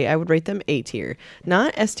would say I would rate them A tier,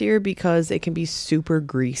 not S tier because it can be super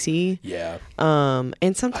greasy. Yeah.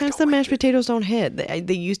 And sometimes the mashed potatoes don't hit.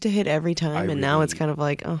 They used to hit every time, and now it's really- kind of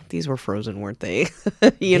like, oh, these were frozen, weren't they?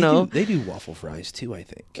 They do waffle fries too, I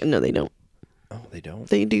think. No, they don't. Oh, they don't?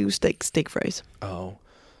 They do steak fries Oh.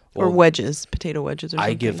 or Well, wedges, potato wedges or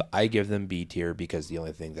something. I give them B tier because the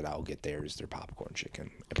only thing that I'll get there is their popcorn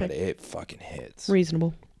chicken. Okay. But it fucking hits.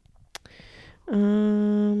 Reasonable.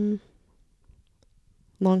 Longhorn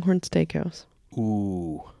Steakhouse.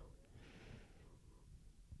 Ooh.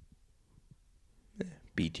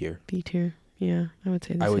 B tier. B tier. Yeah, I would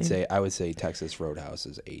say the same. I would say Texas Roadhouse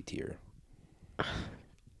is A tier.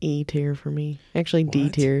 E tier for me. Actually, D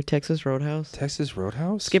What? tier. Texas Roadhouse. Texas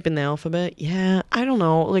Roadhouse? Skipping the alphabet. Yeah, I don't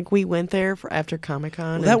know. Like we went there for after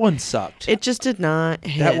Comic-Con. Well, that one sucked. It just did not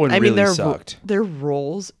hit. That one I mean, really sucked. Their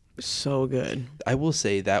rolls so good, I will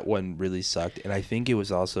say that one really sucked, and I think it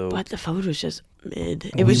was also. but the food was just mid.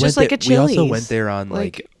 It we was just went like a there- Chili's. We also went there on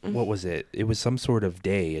Like, what was it? It was some sort of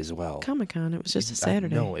day as well. Comic-Con. It was just a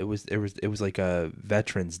Saturday. No, it was like a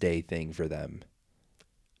Veterans Day thing for them.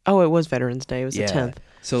 Oh, it was Veterans Day. It was the 10th.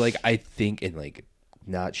 So like I think and like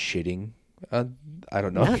not shitting. I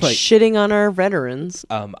don't know. Not like shitting on our veterans.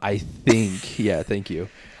 I think yeah. Thank you.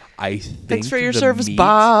 I think Thanks for your the service, meat-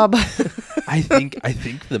 Bob. I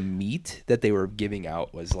think the meat that they were giving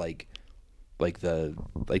out was like the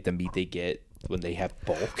meat they get when they have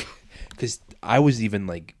bulk. Because I was even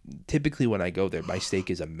like, typically when I go there, my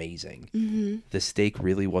steak is amazing. Mm-hmm. The steak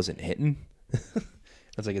really wasn't hitting.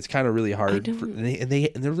 It's like it's kind of really hard, and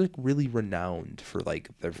they're like really renowned for like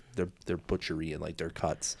their butchery and like their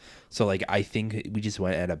cuts. So like I think we just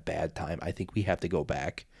went at a bad time. I think we have to go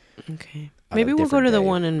back. Okay. On a Maybe we'll go different to the day.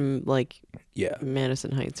 one in like Yeah.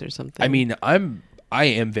 Madison Heights or something. I mean, I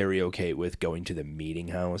am very okay with going to the Meeting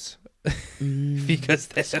House because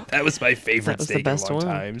that was my favorite That was the steak best in a long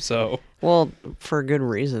one. time. So well, for a good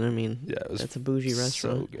reason. I mean, yeah, it was that's a bougie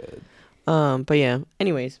restaurant. so good. But yeah.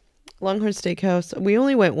 Anyways, Longhorn Steakhouse. We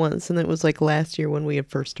only went once, and it was like last year when we had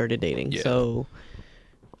first started dating. Yeah. So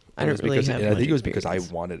I don't really have. And I much think it was because I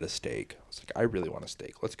experience. wanted a steak. I was like, I really want a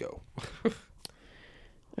steak. Let's go.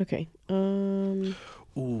 Okay.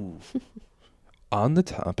 Ooh. On the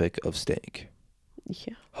topic of steak,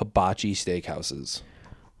 Yeah. hibachi steakhouses.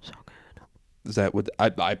 So good. Is that what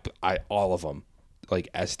I all of them, like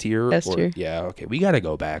S tier? S tier. Yeah. Okay, we got to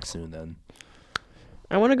go back soon then.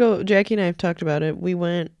 I want to go. Jackie and I have talked about it. We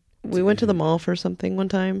went to the mall for something one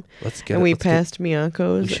time, Let's get. and we let's get- passed we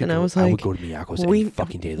Miyako's, should and I go- was I like, would go to Miyako's we any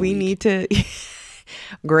fucking day of the we week. need to.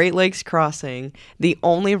 Great Lakes Crossing, the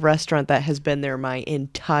only restaurant that has been there my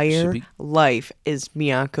entire life is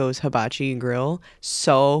Miyako's Hibachi and Grill.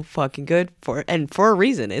 So fucking good for a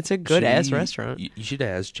reason. It's a good ass restaurant. You should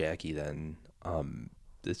ask Jackie then.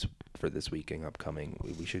 This weekend upcoming,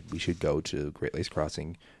 we should go to Great Lakes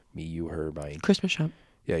Crossing. Me, you, her, Mike. Christmas shop.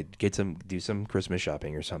 Yeah, do some Christmas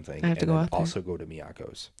shopping or something. I have to and go then out there. Also go to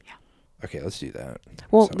Miyako's. Yeah. Okay, let's do that.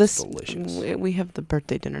 Well, Sounds delicious. we have the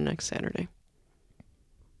birthday dinner next Saturday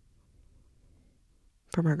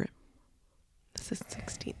for Margaret. This is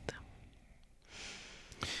 16th.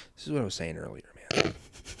 This is what I was saying earlier, man.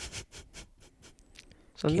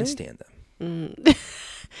 Sunday? Can't stand them.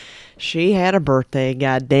 She had a birthday.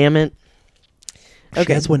 God damn it. She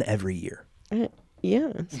Okay. has one every year.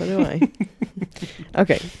 Yeah, so do I.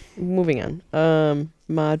 Okay, moving on.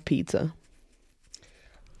 Mod Pizza.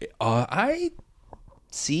 I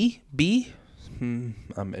C B. I'm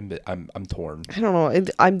torn. I don't know.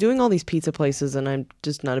 I'm doing all these pizza places, and I'm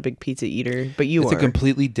just not a big pizza eater. But you It's are. a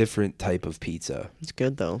completely different type of pizza. It's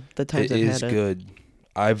good though. The times It I've is had it. good.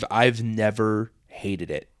 I've never hated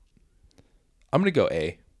it. I'm gonna go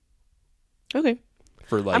A Okay.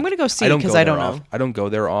 for like. I'm gonna go C go because I don't there know. I don't go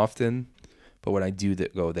there often, but when I do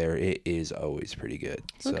go there, it is always pretty good.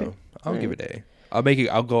 So Okay. I'll give it A. I'll make it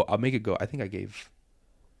go. I think I gave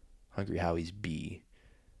Hungry Howie's B.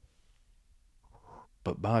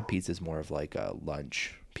 But Mod Pizza is more of like a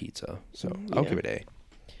lunch pizza, so I'll Yeah. give it A.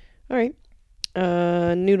 All right.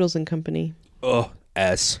 Noodles and Company. Oh,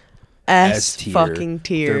 S. S tier. fucking Their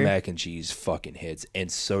tier. mac and cheese fucking hits,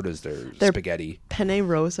 and so does their Their- spaghetti. Penne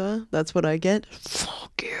Rosa. That's what I get.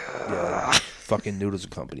 Fuck yeah. Yeah, fucking Noodles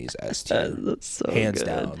and Company's S tier, That's so hands good.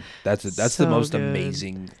 down. That's the So most good.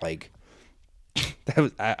 amazing. Like that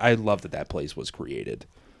was. I love that place was created.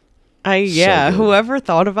 good. Whoever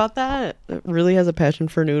thought about that really has a passion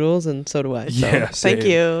for noodles, and so do I. So Yeah, thank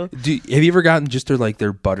same. you. Have you ever gotten just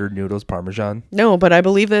their buttered noodles Parmesan? No, but I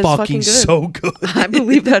believe that it's fucking good. So good. I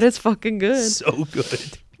believe that it's fucking good. So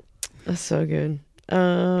good. That's so good.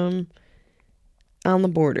 On the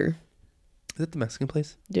Border. Is that the Mexican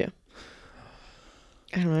place? Yeah.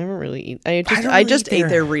 I don't know. I haven't really eaten. don't I really just eat ate there.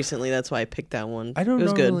 there recently. That's why I picked that one. I don't It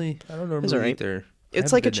was normally. good. I don't normally was alright. eat there.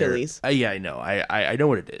 It's I like a haven't been there. Chili's. Yeah, I know. I know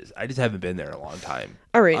what it is. I just haven't been there in a long time.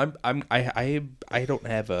 All right. I don't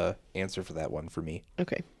have a answer for that one for me.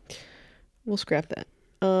 Okay. We'll scrap that.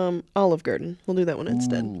 Olive Garden. We'll do that one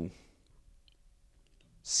instead. Ooh.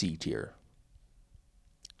 C tier.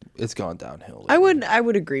 It's gone downhill. I lately.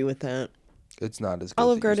 would agree with that. It's not as good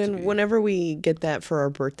Olive as it used to Garden, be. whenever we get that for our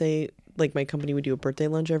birthday, like my company would do a birthday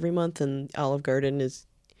lunch every month, and Olive Garden is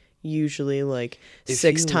usually like It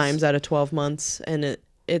 6 feels- times out of 12 months, and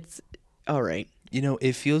it's all right. You know,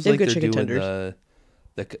 it feels They have like good they're chicken doing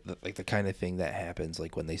tenders. the kind of thing that happens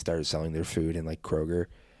like when they start selling their food in like Kroger.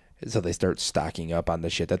 So they start stocking up on the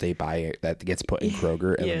shit that they buy that gets put in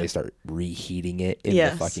Kroger, and Yeah. then they start reheating it in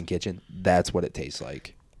Yes. the fucking kitchen. That's what it tastes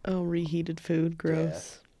like. Oh, reheated food,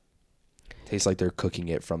 gross. Tastes like they're cooking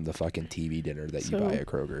it from the fucking TV dinner that you So- buy at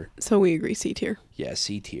Kroger. So we agree, C tier. Yeah,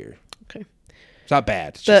 C tier. Okay. It's not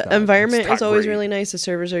bad. It's The just not- environment it's not is always great. really nice. The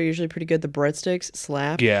servers are usually pretty good. The breadsticks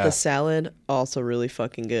slap. Yeah. The salad also really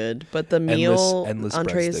fucking good. But the meal Endless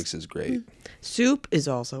entrees, breadsticks is great. soup is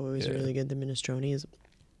also always Yeah. really good. The minestrone is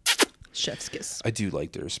chef's kiss. I do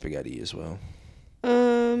like their spaghetti as well.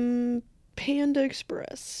 Panda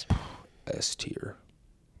Express. S tier.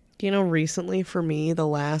 You know, recently for me, the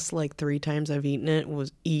last like 3 times I've eaten it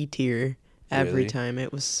was E tier. Every Really? time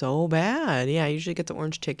it was so bad. Yeah, I usually get the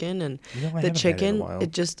orange chicken, and You know, I the haven't had it in a chicken while.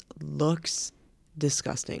 it just looks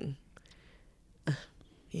disgusting.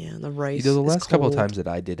 Yeah, the rice. You know, the is last couple of cold. times that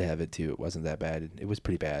I did have it too, it wasn't that bad. It was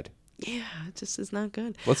pretty bad. Yeah, it just is not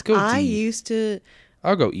good. Let's go I D. used to.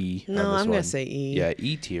 I'll go E. on No, this I'm gonna one. say E. Yeah,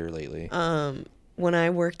 E tier lately. When I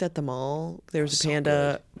worked at the mall, there was a So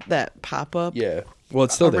Panda that pop up Yeah. Well,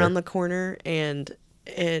 it's still around there. the corner, and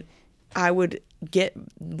I would get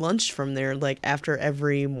lunch from there like after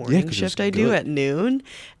every morning 'cause it's shift I do good. at noon,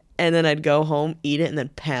 and then I'd go home, eat it, and then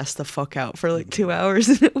pass the fuck out for like 2 hours.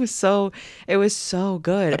 And it was so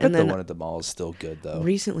good. I bet And the then one at the mall is still good though.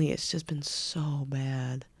 recently, it's just been so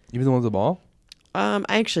bad. Even the one at the mall? I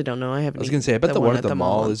actually don't know. I haven't. I was gonna say, I bet eaten the one at the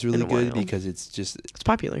mall is really in a good while. because it's just It's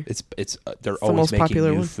popular. it's they're the always most making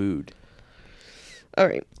popular new one. food. All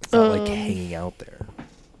right. It's not like hanging out there.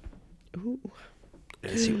 Ooh,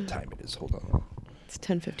 Let's see what time it is. Hold on. it's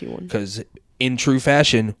 10:51. Because in true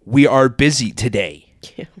fashion, we are busy today.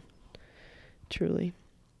 Yeah. Truly.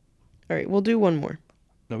 All right, we'll do one more.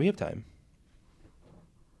 No, we have time.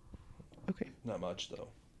 Okay. Not much though.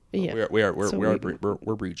 Yeah. We're So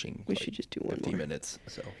we're reaching. we like, should just do one 50 more. minutes.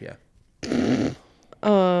 So yeah.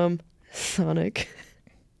 Sonic.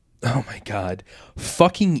 Oh my god,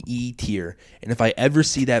 fucking E tier. And if I ever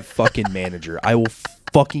see that fucking manager, I will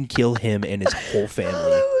fucking kill him and his whole Oh, family.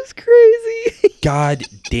 that was crazy. God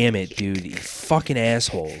damn it, dude. You fucking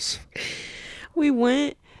assholes. We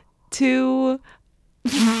went to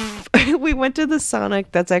the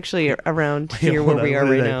Sonic that's actually around here where we are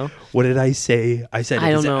right now. What did I say? I said,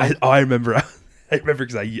 I don't know. I remember. I remember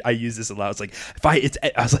because I use this a lot. I was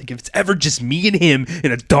like, if it's ever just me and him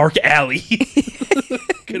in a dark alley,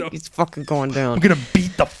 He's fucking going down. I'm gonna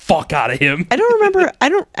beat the fuck out of him. I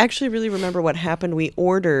don't actually really remember what happened. We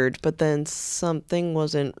ordered, but then something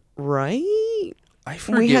wasn't right. I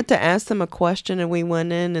forget. We had to ask them a question, and we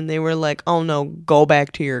went in, and they were like, "Oh no, go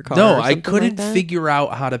back to your car." No, or I something couldn't like that. figure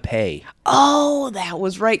out how to pay. Oh, that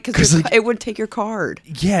was right, 'Cause, because like- it would take your card.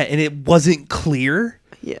 Yeah, and it wasn't clear.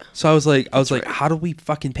 Yeah. So I was like, how do we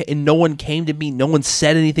fucking pay? And no one came to me. No one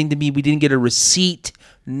said anything to me. We didn't get a receipt.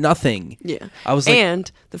 Nothing. Yeah. I was like,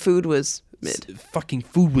 and the food was mid. fucking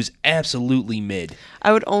food was absolutely mid.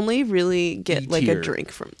 I would only really get like E-tier. a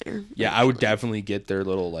drink from there. Yeah, I would definitely get their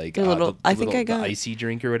little like Their little- I think I the got- icy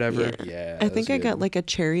drink or whatever. Yeah, I think I got like a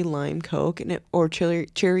cherry lime Coke or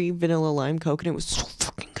cherry vanilla lime Coke, and it was so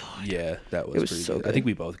fucking good. Yeah, that was, It was pretty so good. I good. think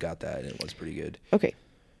we both got that, and it was pretty good. Okay.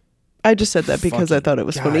 I just said that because I Fucking thought it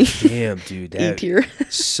was God funny. Damn, dude, E that tier.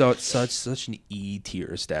 such an E tier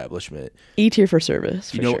establishment. E tier for service,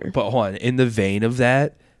 for You know, sure. but hold on. In the vein of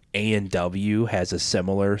that, A&W has a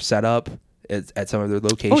similar setup at some of their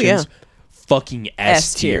locations. Oh, yeah. Fucking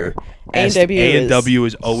S tier. A&W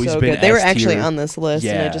has always so been good. They were S-tier. actually on this list,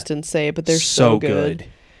 and I Yeah. just didn't say it, but they're so good.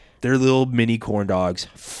 Their little mini corn dogs.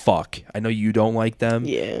 Fuck. I know you don't like them.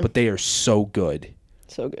 Yeah. But they are so good.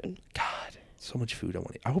 So good. God, so much food I want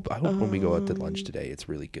to eat. I hope when we go out to lunch today, it's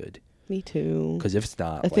really good. Me too. Because if it's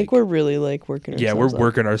not, I think we're really like working ourselves we're up.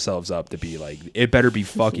 working ourselves up to be like, it better be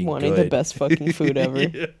fucking Wanting good. the best fucking food ever.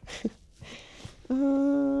 Yeah.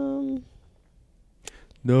 Um,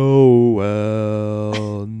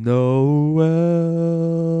 Noel, Noel,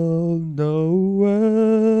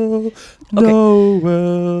 Noel,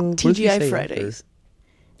 Noel. What does he TGI say Fridays.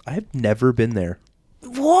 after? I've never been there.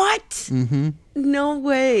 What? Mm-hmm. No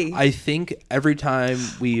way. I think every time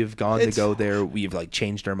we've gone to go there, we've like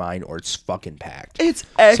changed our mind or it's fucking packed. It's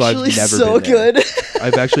I've actually never so been there. good.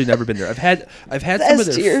 I've actually never been there. I've had some of S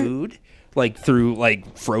their tier. food like through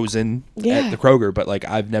like frozen Yeah. at the Kroger, but like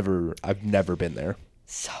I've never been there.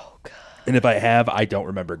 So good. And if I have, I don't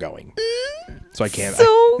remember going. So I can't.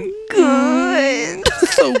 So good.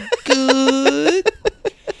 So good.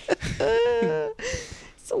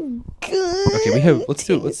 So good. Okay, let's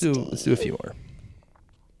do a few more.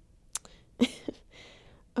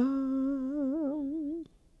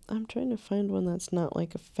 I'm trying to find one that's not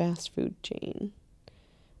like a fast food chain.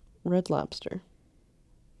 Red Lobster.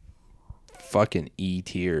 Fucking E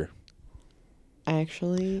tier.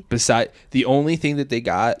 Actually, The only thing that they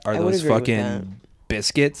got are I would those agree with that. fucking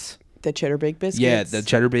biscuits. the Cheddar Baked Biscuits. Yeah, the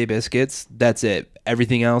Cheddar Bay biscuits. That's it.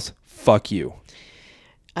 Everything else, fuck you.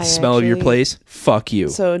 I Smell of your actually- place, fuck you.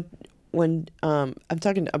 So when I'm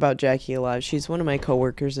talking about Jackie a lot, she's one of my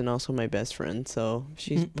coworkers and also my best friend. So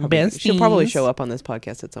she'll probably Besties. show up on this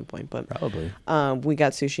podcast at some point. But Probably. we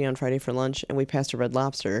got sushi on Friday for lunch and we passed a Red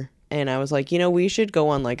Lobster. And I was like, we should go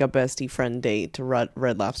on like a bestie friend date to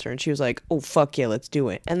Red Lobster. And she was like, oh, fuck yeah, let's do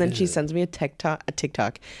it. And then she sends me a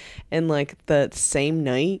TikTok. And like the same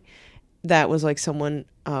night, that was like someone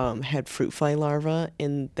had fruit fly larvae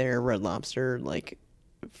in their Red Lobster, like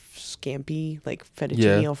scampi, like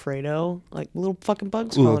fettuccine Alfredo, like little fucking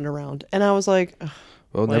bugs crawling around. And I was like, ugh,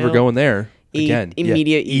 Well, never Well, going there. Again,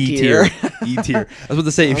 immediate yeah. E tier. E tier. I was about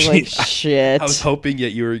to say, I if was she, like, shit. I was hoping that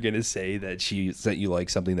you were gonna say that she sent you like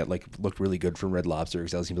something that like looked really good from Red Lobster.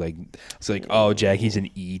 Because I was gonna be like, it's like, oh, Jackie's an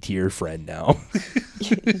E tier friend now.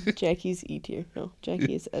 Jackie's E tier. No,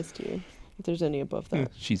 Jackie is S tier. If there's any above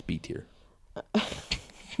that. She's B tier.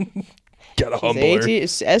 Gotta She's humble A her. tier,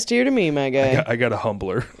 S tier to me, my guy. I gotta humble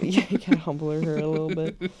her. Yeah, you gotta humble her a little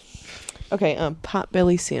bit. Okay,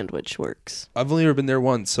 Potbelly sandwich works. I've only ever been there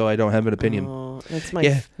once, so I don't have an opinion. Oh, that's my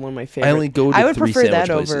Yeah. one of my favorite. I only go to I would 3 prefer that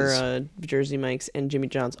sandwich over places. Jersey Mike's and Jimmy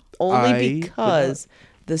John's only because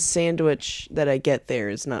the sandwich that I get there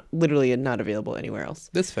is not available anywhere else.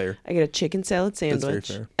 That's fair. I get a chicken salad very sandwich,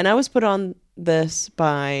 fair. and I was put on this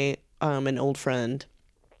by an old friend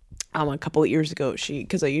a couple of years ago.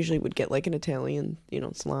 Because I usually would get like an Italian,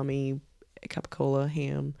 salami, capicola,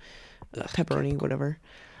 ham, pepperoni, whatever.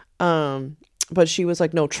 But she was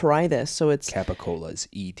like, no, try this. So it's, Capicola's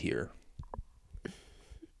E tier.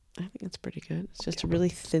 I think it's pretty good. It's just a really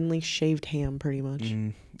thinly shaved ham, pretty much.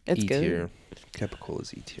 It's E good. tier.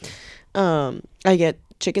 Capicola's E tier. I get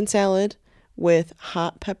chicken salad with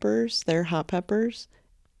hot peppers. They're hot peppers.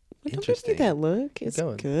 Don't give me Interesting. that look. It's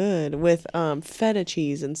going. good with feta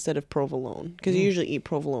cheese instead of provolone because you usually eat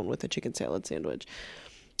provolone with a chicken salad sandwich.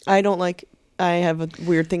 I have a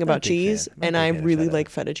weird thing about a big cheese, fan. I'm a and big I fan of really feta. like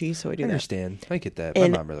feta cheese, so I do I that. understand. I get that.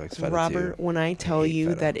 And My mom really likes feta Robert, too. when I tell hate you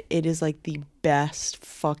feta. that it is like the best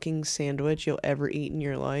fucking sandwich you'll ever eat in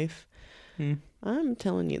your life, I'm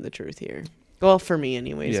telling you the truth here. Well, for me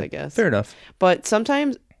anyways, Yeah, I guess. fair enough. But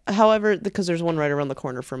sometimes, however, because there's one right around the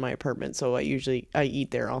corner from my apartment, so I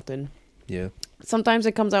eat there often. Yeah. Sometimes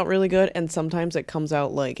it comes out really good, and sometimes it comes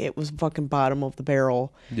out like it was fucking bottom of the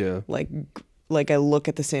barrel. Yeah. Like I look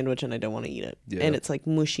at the sandwich and I don't want to eat it, Yeah. and it's like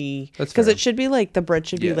mushy. That's Because fair. it should be like the bread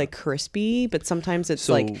should be Yeah. like crispy, but sometimes it's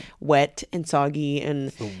So- like wet and soggy,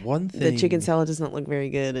 and The one thing the chicken salad does not look very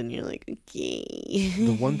good, and you're like, okay.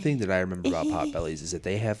 The one thing that I remember about Potbellies is that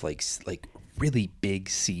they have like really big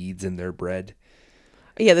seeds in their bread.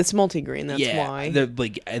 Yeah, that's multigrain. That's why.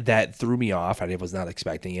 That threw me off. I was not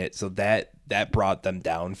expecting it, so that brought them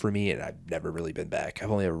down for me, and I've never really been back.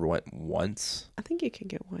 I've only ever went once. I think you can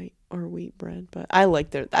get white or wheat bread, but I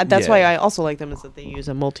like their. That's why I also like them is that they use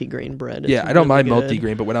a multigrain bread. It's Yeah, I don't really mind good.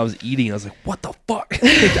 multigrain, but when I was eating, I was like, "What the fuck?"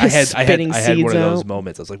 I had Spitting one of seeds those out.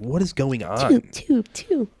 moments. I was like, "What is going on? Two.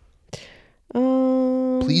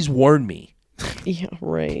 Please warn me, Yeah,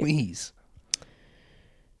 right. please."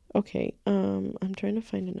 Okay. I'm trying to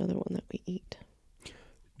find another one that we eat.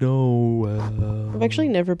 No. I've actually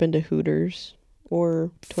never been to Hooters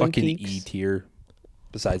or Twin fucking Peaks. E tier.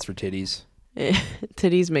 Besides for titties.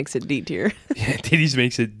 Titties makes it D tier. Yeah, titties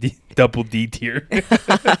makes it double D tier.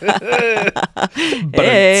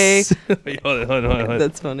 Hey. Wait, hold on.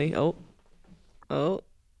 That's funny. Oh.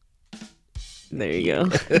 There you go.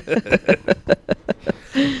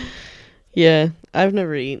 Yeah, I've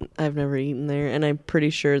never eaten there, and I'm pretty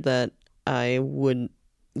sure that I would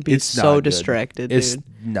be It's so not good. distracted, It's dude.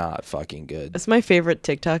 not fucking good. That's my favorite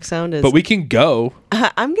TikTok sound is But we can go.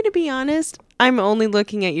 I'm going to be honest, I'm only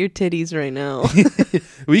looking at your titties right now.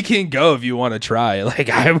 We can go if you want to try. Like,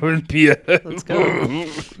 I wouldn't be a... Let's go.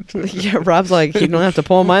 Yeah, Rob's like, you don't have to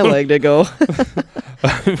pull my leg to go.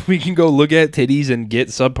 We can go look at titties and get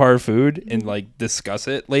subpar food and, like, discuss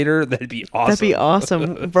it later. That'd be awesome. That'd be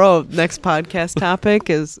awesome. Bro, next podcast topic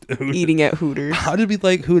is eating at Hooters. How did we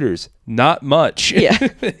like Hooters? Not much. Yeah.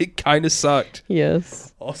 It kind of sucked.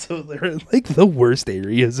 Yes. Also, they're in, like, the worst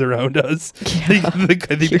areas around us. Yeah. I think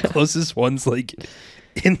the closest one's, like,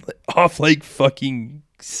 off, like, fucking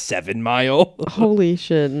 7 Mile. Holy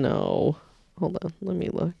shit, no. Hold on, let me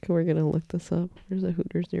look. We're going to look this up. There's a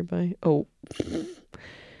Hooters nearby. Oh.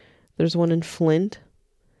 There's one in Flint.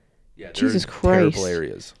 Yeah, they're Jesus in Christ. terrible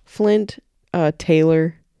areas. Flint,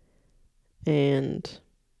 Taylor, and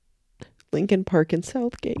Lincoln Park and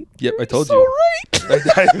Southgate. Yep, I told so you.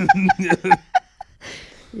 Right.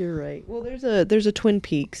 You're right. Well, there's a Twin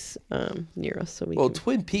Peaks near us, so we. Well, can,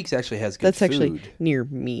 Twin Peaks actually has good that's food. actually near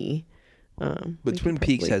me. But Twin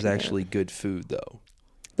Peaks has actually good food, though.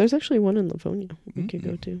 There's actually one in Livonia we could Mm-mm.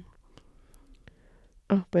 go to.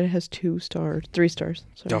 Oh, but it has 3 stars. Sorry.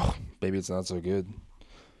 Oh, maybe it's not so good.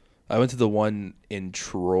 I went to the one in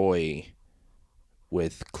Troy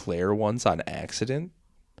with Claire once on accident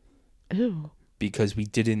Ew. because we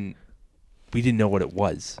didn't know what it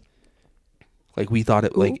was. Like, we thought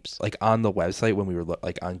it Oops. like on the website when we were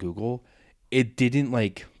like on Google, it didn't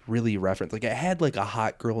like really reference, like, it had like a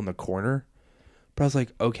hot girl in the corner, but I was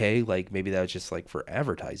like, okay, like maybe that was just like for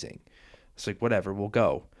advertising. It's like, whatever, we'll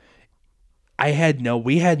go. We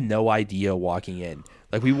had no idea walking in.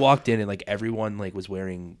 Like, we walked in and like everyone like was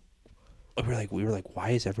wearing. We were like,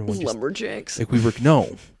 why is everyone just Lumberjacks. like, we were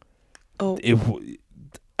no. Oh.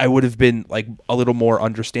 I would have been like a little more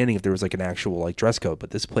understanding if there was like an actual like dress code.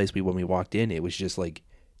 But this place, when we walked in, it was just like,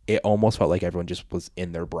 it almost felt like everyone just was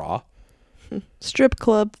in their bra. Strip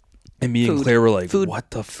club. And me and Food. Claire were like, Food.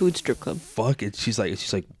 what the Food strip club. fuck? And she's like,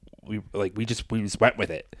 we just went with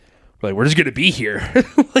it. We're like, we're just gonna be here.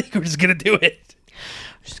 Like, we're just gonna do it.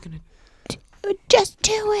 I'm just gonna just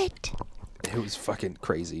do it. It was fucking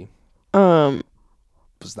crazy.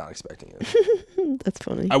 Was not expecting it. That's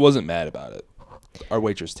funny. I wasn't mad about it. Our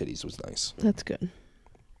waitress titties was nice. That's good.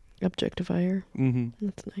 Objectifier. Mm-hmm.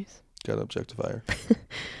 That's nice. Got objectifier.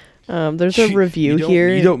 There's a review here.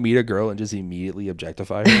 You don't meet a girl and just immediately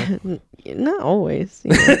objectify her. Not always.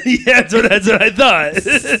 You know. Yeah, that's what I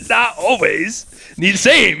thought. Not always.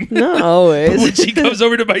 Same. Not always. But when she comes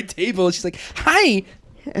over to my table, she's like, "Hi,"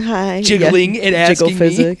 Hi. jiggling and asking Jiggle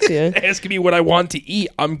physics, me, yeah. asking me what I want to eat.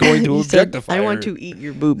 I'm going to You said, objectify. I want her. to eat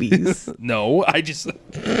your boobies. No, I just.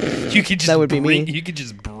 You could just. That would be me. You could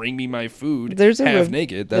just bring me my food. There's a half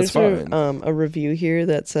naked. That's there's fine. A review here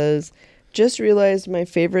that says, just realized my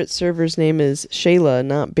favorite server's name is Shayla,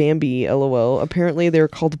 not Bambi, LOL. Apparently they're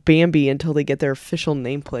called Bambi until they get their official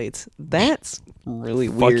nameplates. That's really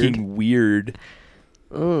weird. Fucking weird.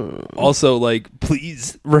 Also, like,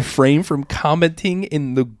 please refrain from commenting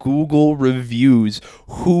in the Google reviews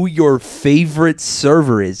who your favorite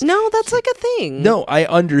server is. No, that's like a thing. No, I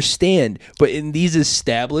understand, but in these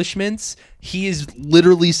establishments, he is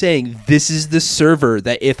literally saying this is the server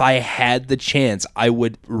that if I had the chance, I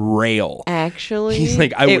would rail. Actually, He's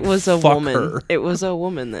like, I it would was a fuck woman. her. It was a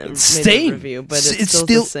woman that made the Same review, but it's, it's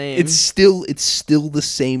still the same. It's still the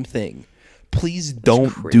same thing. Please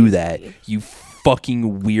don't do crazy. that, you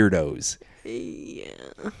fucking weirdos.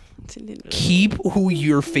 Yeah. Keep who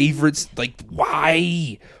your favorites, like,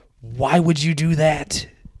 why would you do that?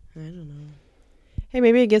 I don't know. Hey,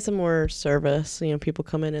 maybe it gets some more service. You know, people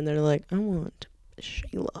come in and they're like, I want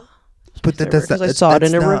Shayla. But that's not. I saw it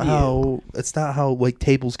in a review. That's not how like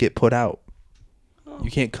tables get put out. You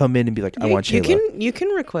can't come in and be like, I want Shayla. You can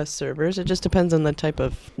request servers. It just depends on the type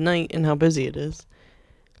of night and how busy it is.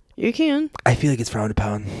 You can. I feel like it's frowned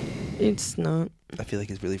upon. It's not. I feel like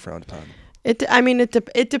it's really frowned upon. It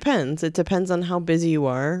depends. It depends on how busy you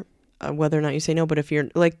are, whether or not you say no. But if you're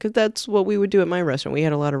like, 'cause that's what we would do at my restaurant. We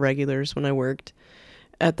had a lot of regulars when I worked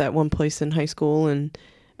at that one place in high school, and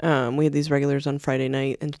we had these regulars on Friday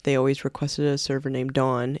night, and they always requested a server named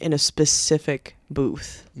Dawn in a specific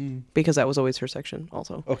booth because that was always her section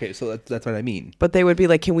also. Okay, so that's what I mean. But they would be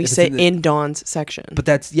like, can we If it's sit in the- in Dawn's section? But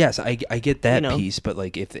that's, yes, I get that You know. piece, but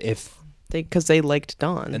like if Because they liked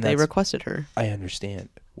Dawn. And They that's- requested her. I understand.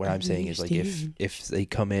 What I'm saying is, like, understand. if they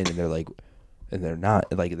come in and they're like, and they're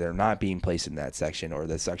not being placed in that section, or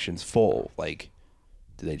the section's full, like,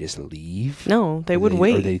 do they just leave? No, they Or would Or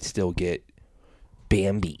wait. they still get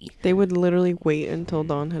Bambi. They would literally wait until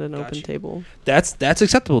Dawn had an open Gotcha. table. That's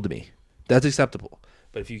acceptable to me. That's acceptable.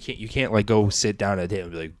 But if you can't like go sit down at a table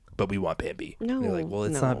and be like, but we want Bambi. No, And they're like, well,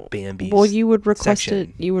 it's no. not Bambi's. Well, you would request section. it.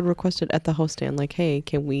 You would request it at the host stand. Like, hey,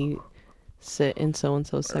 can we sit in so and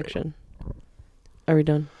so's section? Are we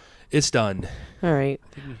done? It's done. All right.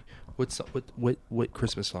 I think what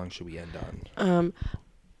Christmas song should we end on?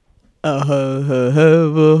 Have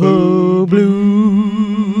a blue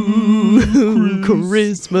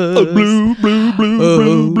Christmas. Blue, blue, blue,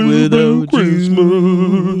 blue, blue, without you.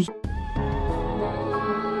 Christmas.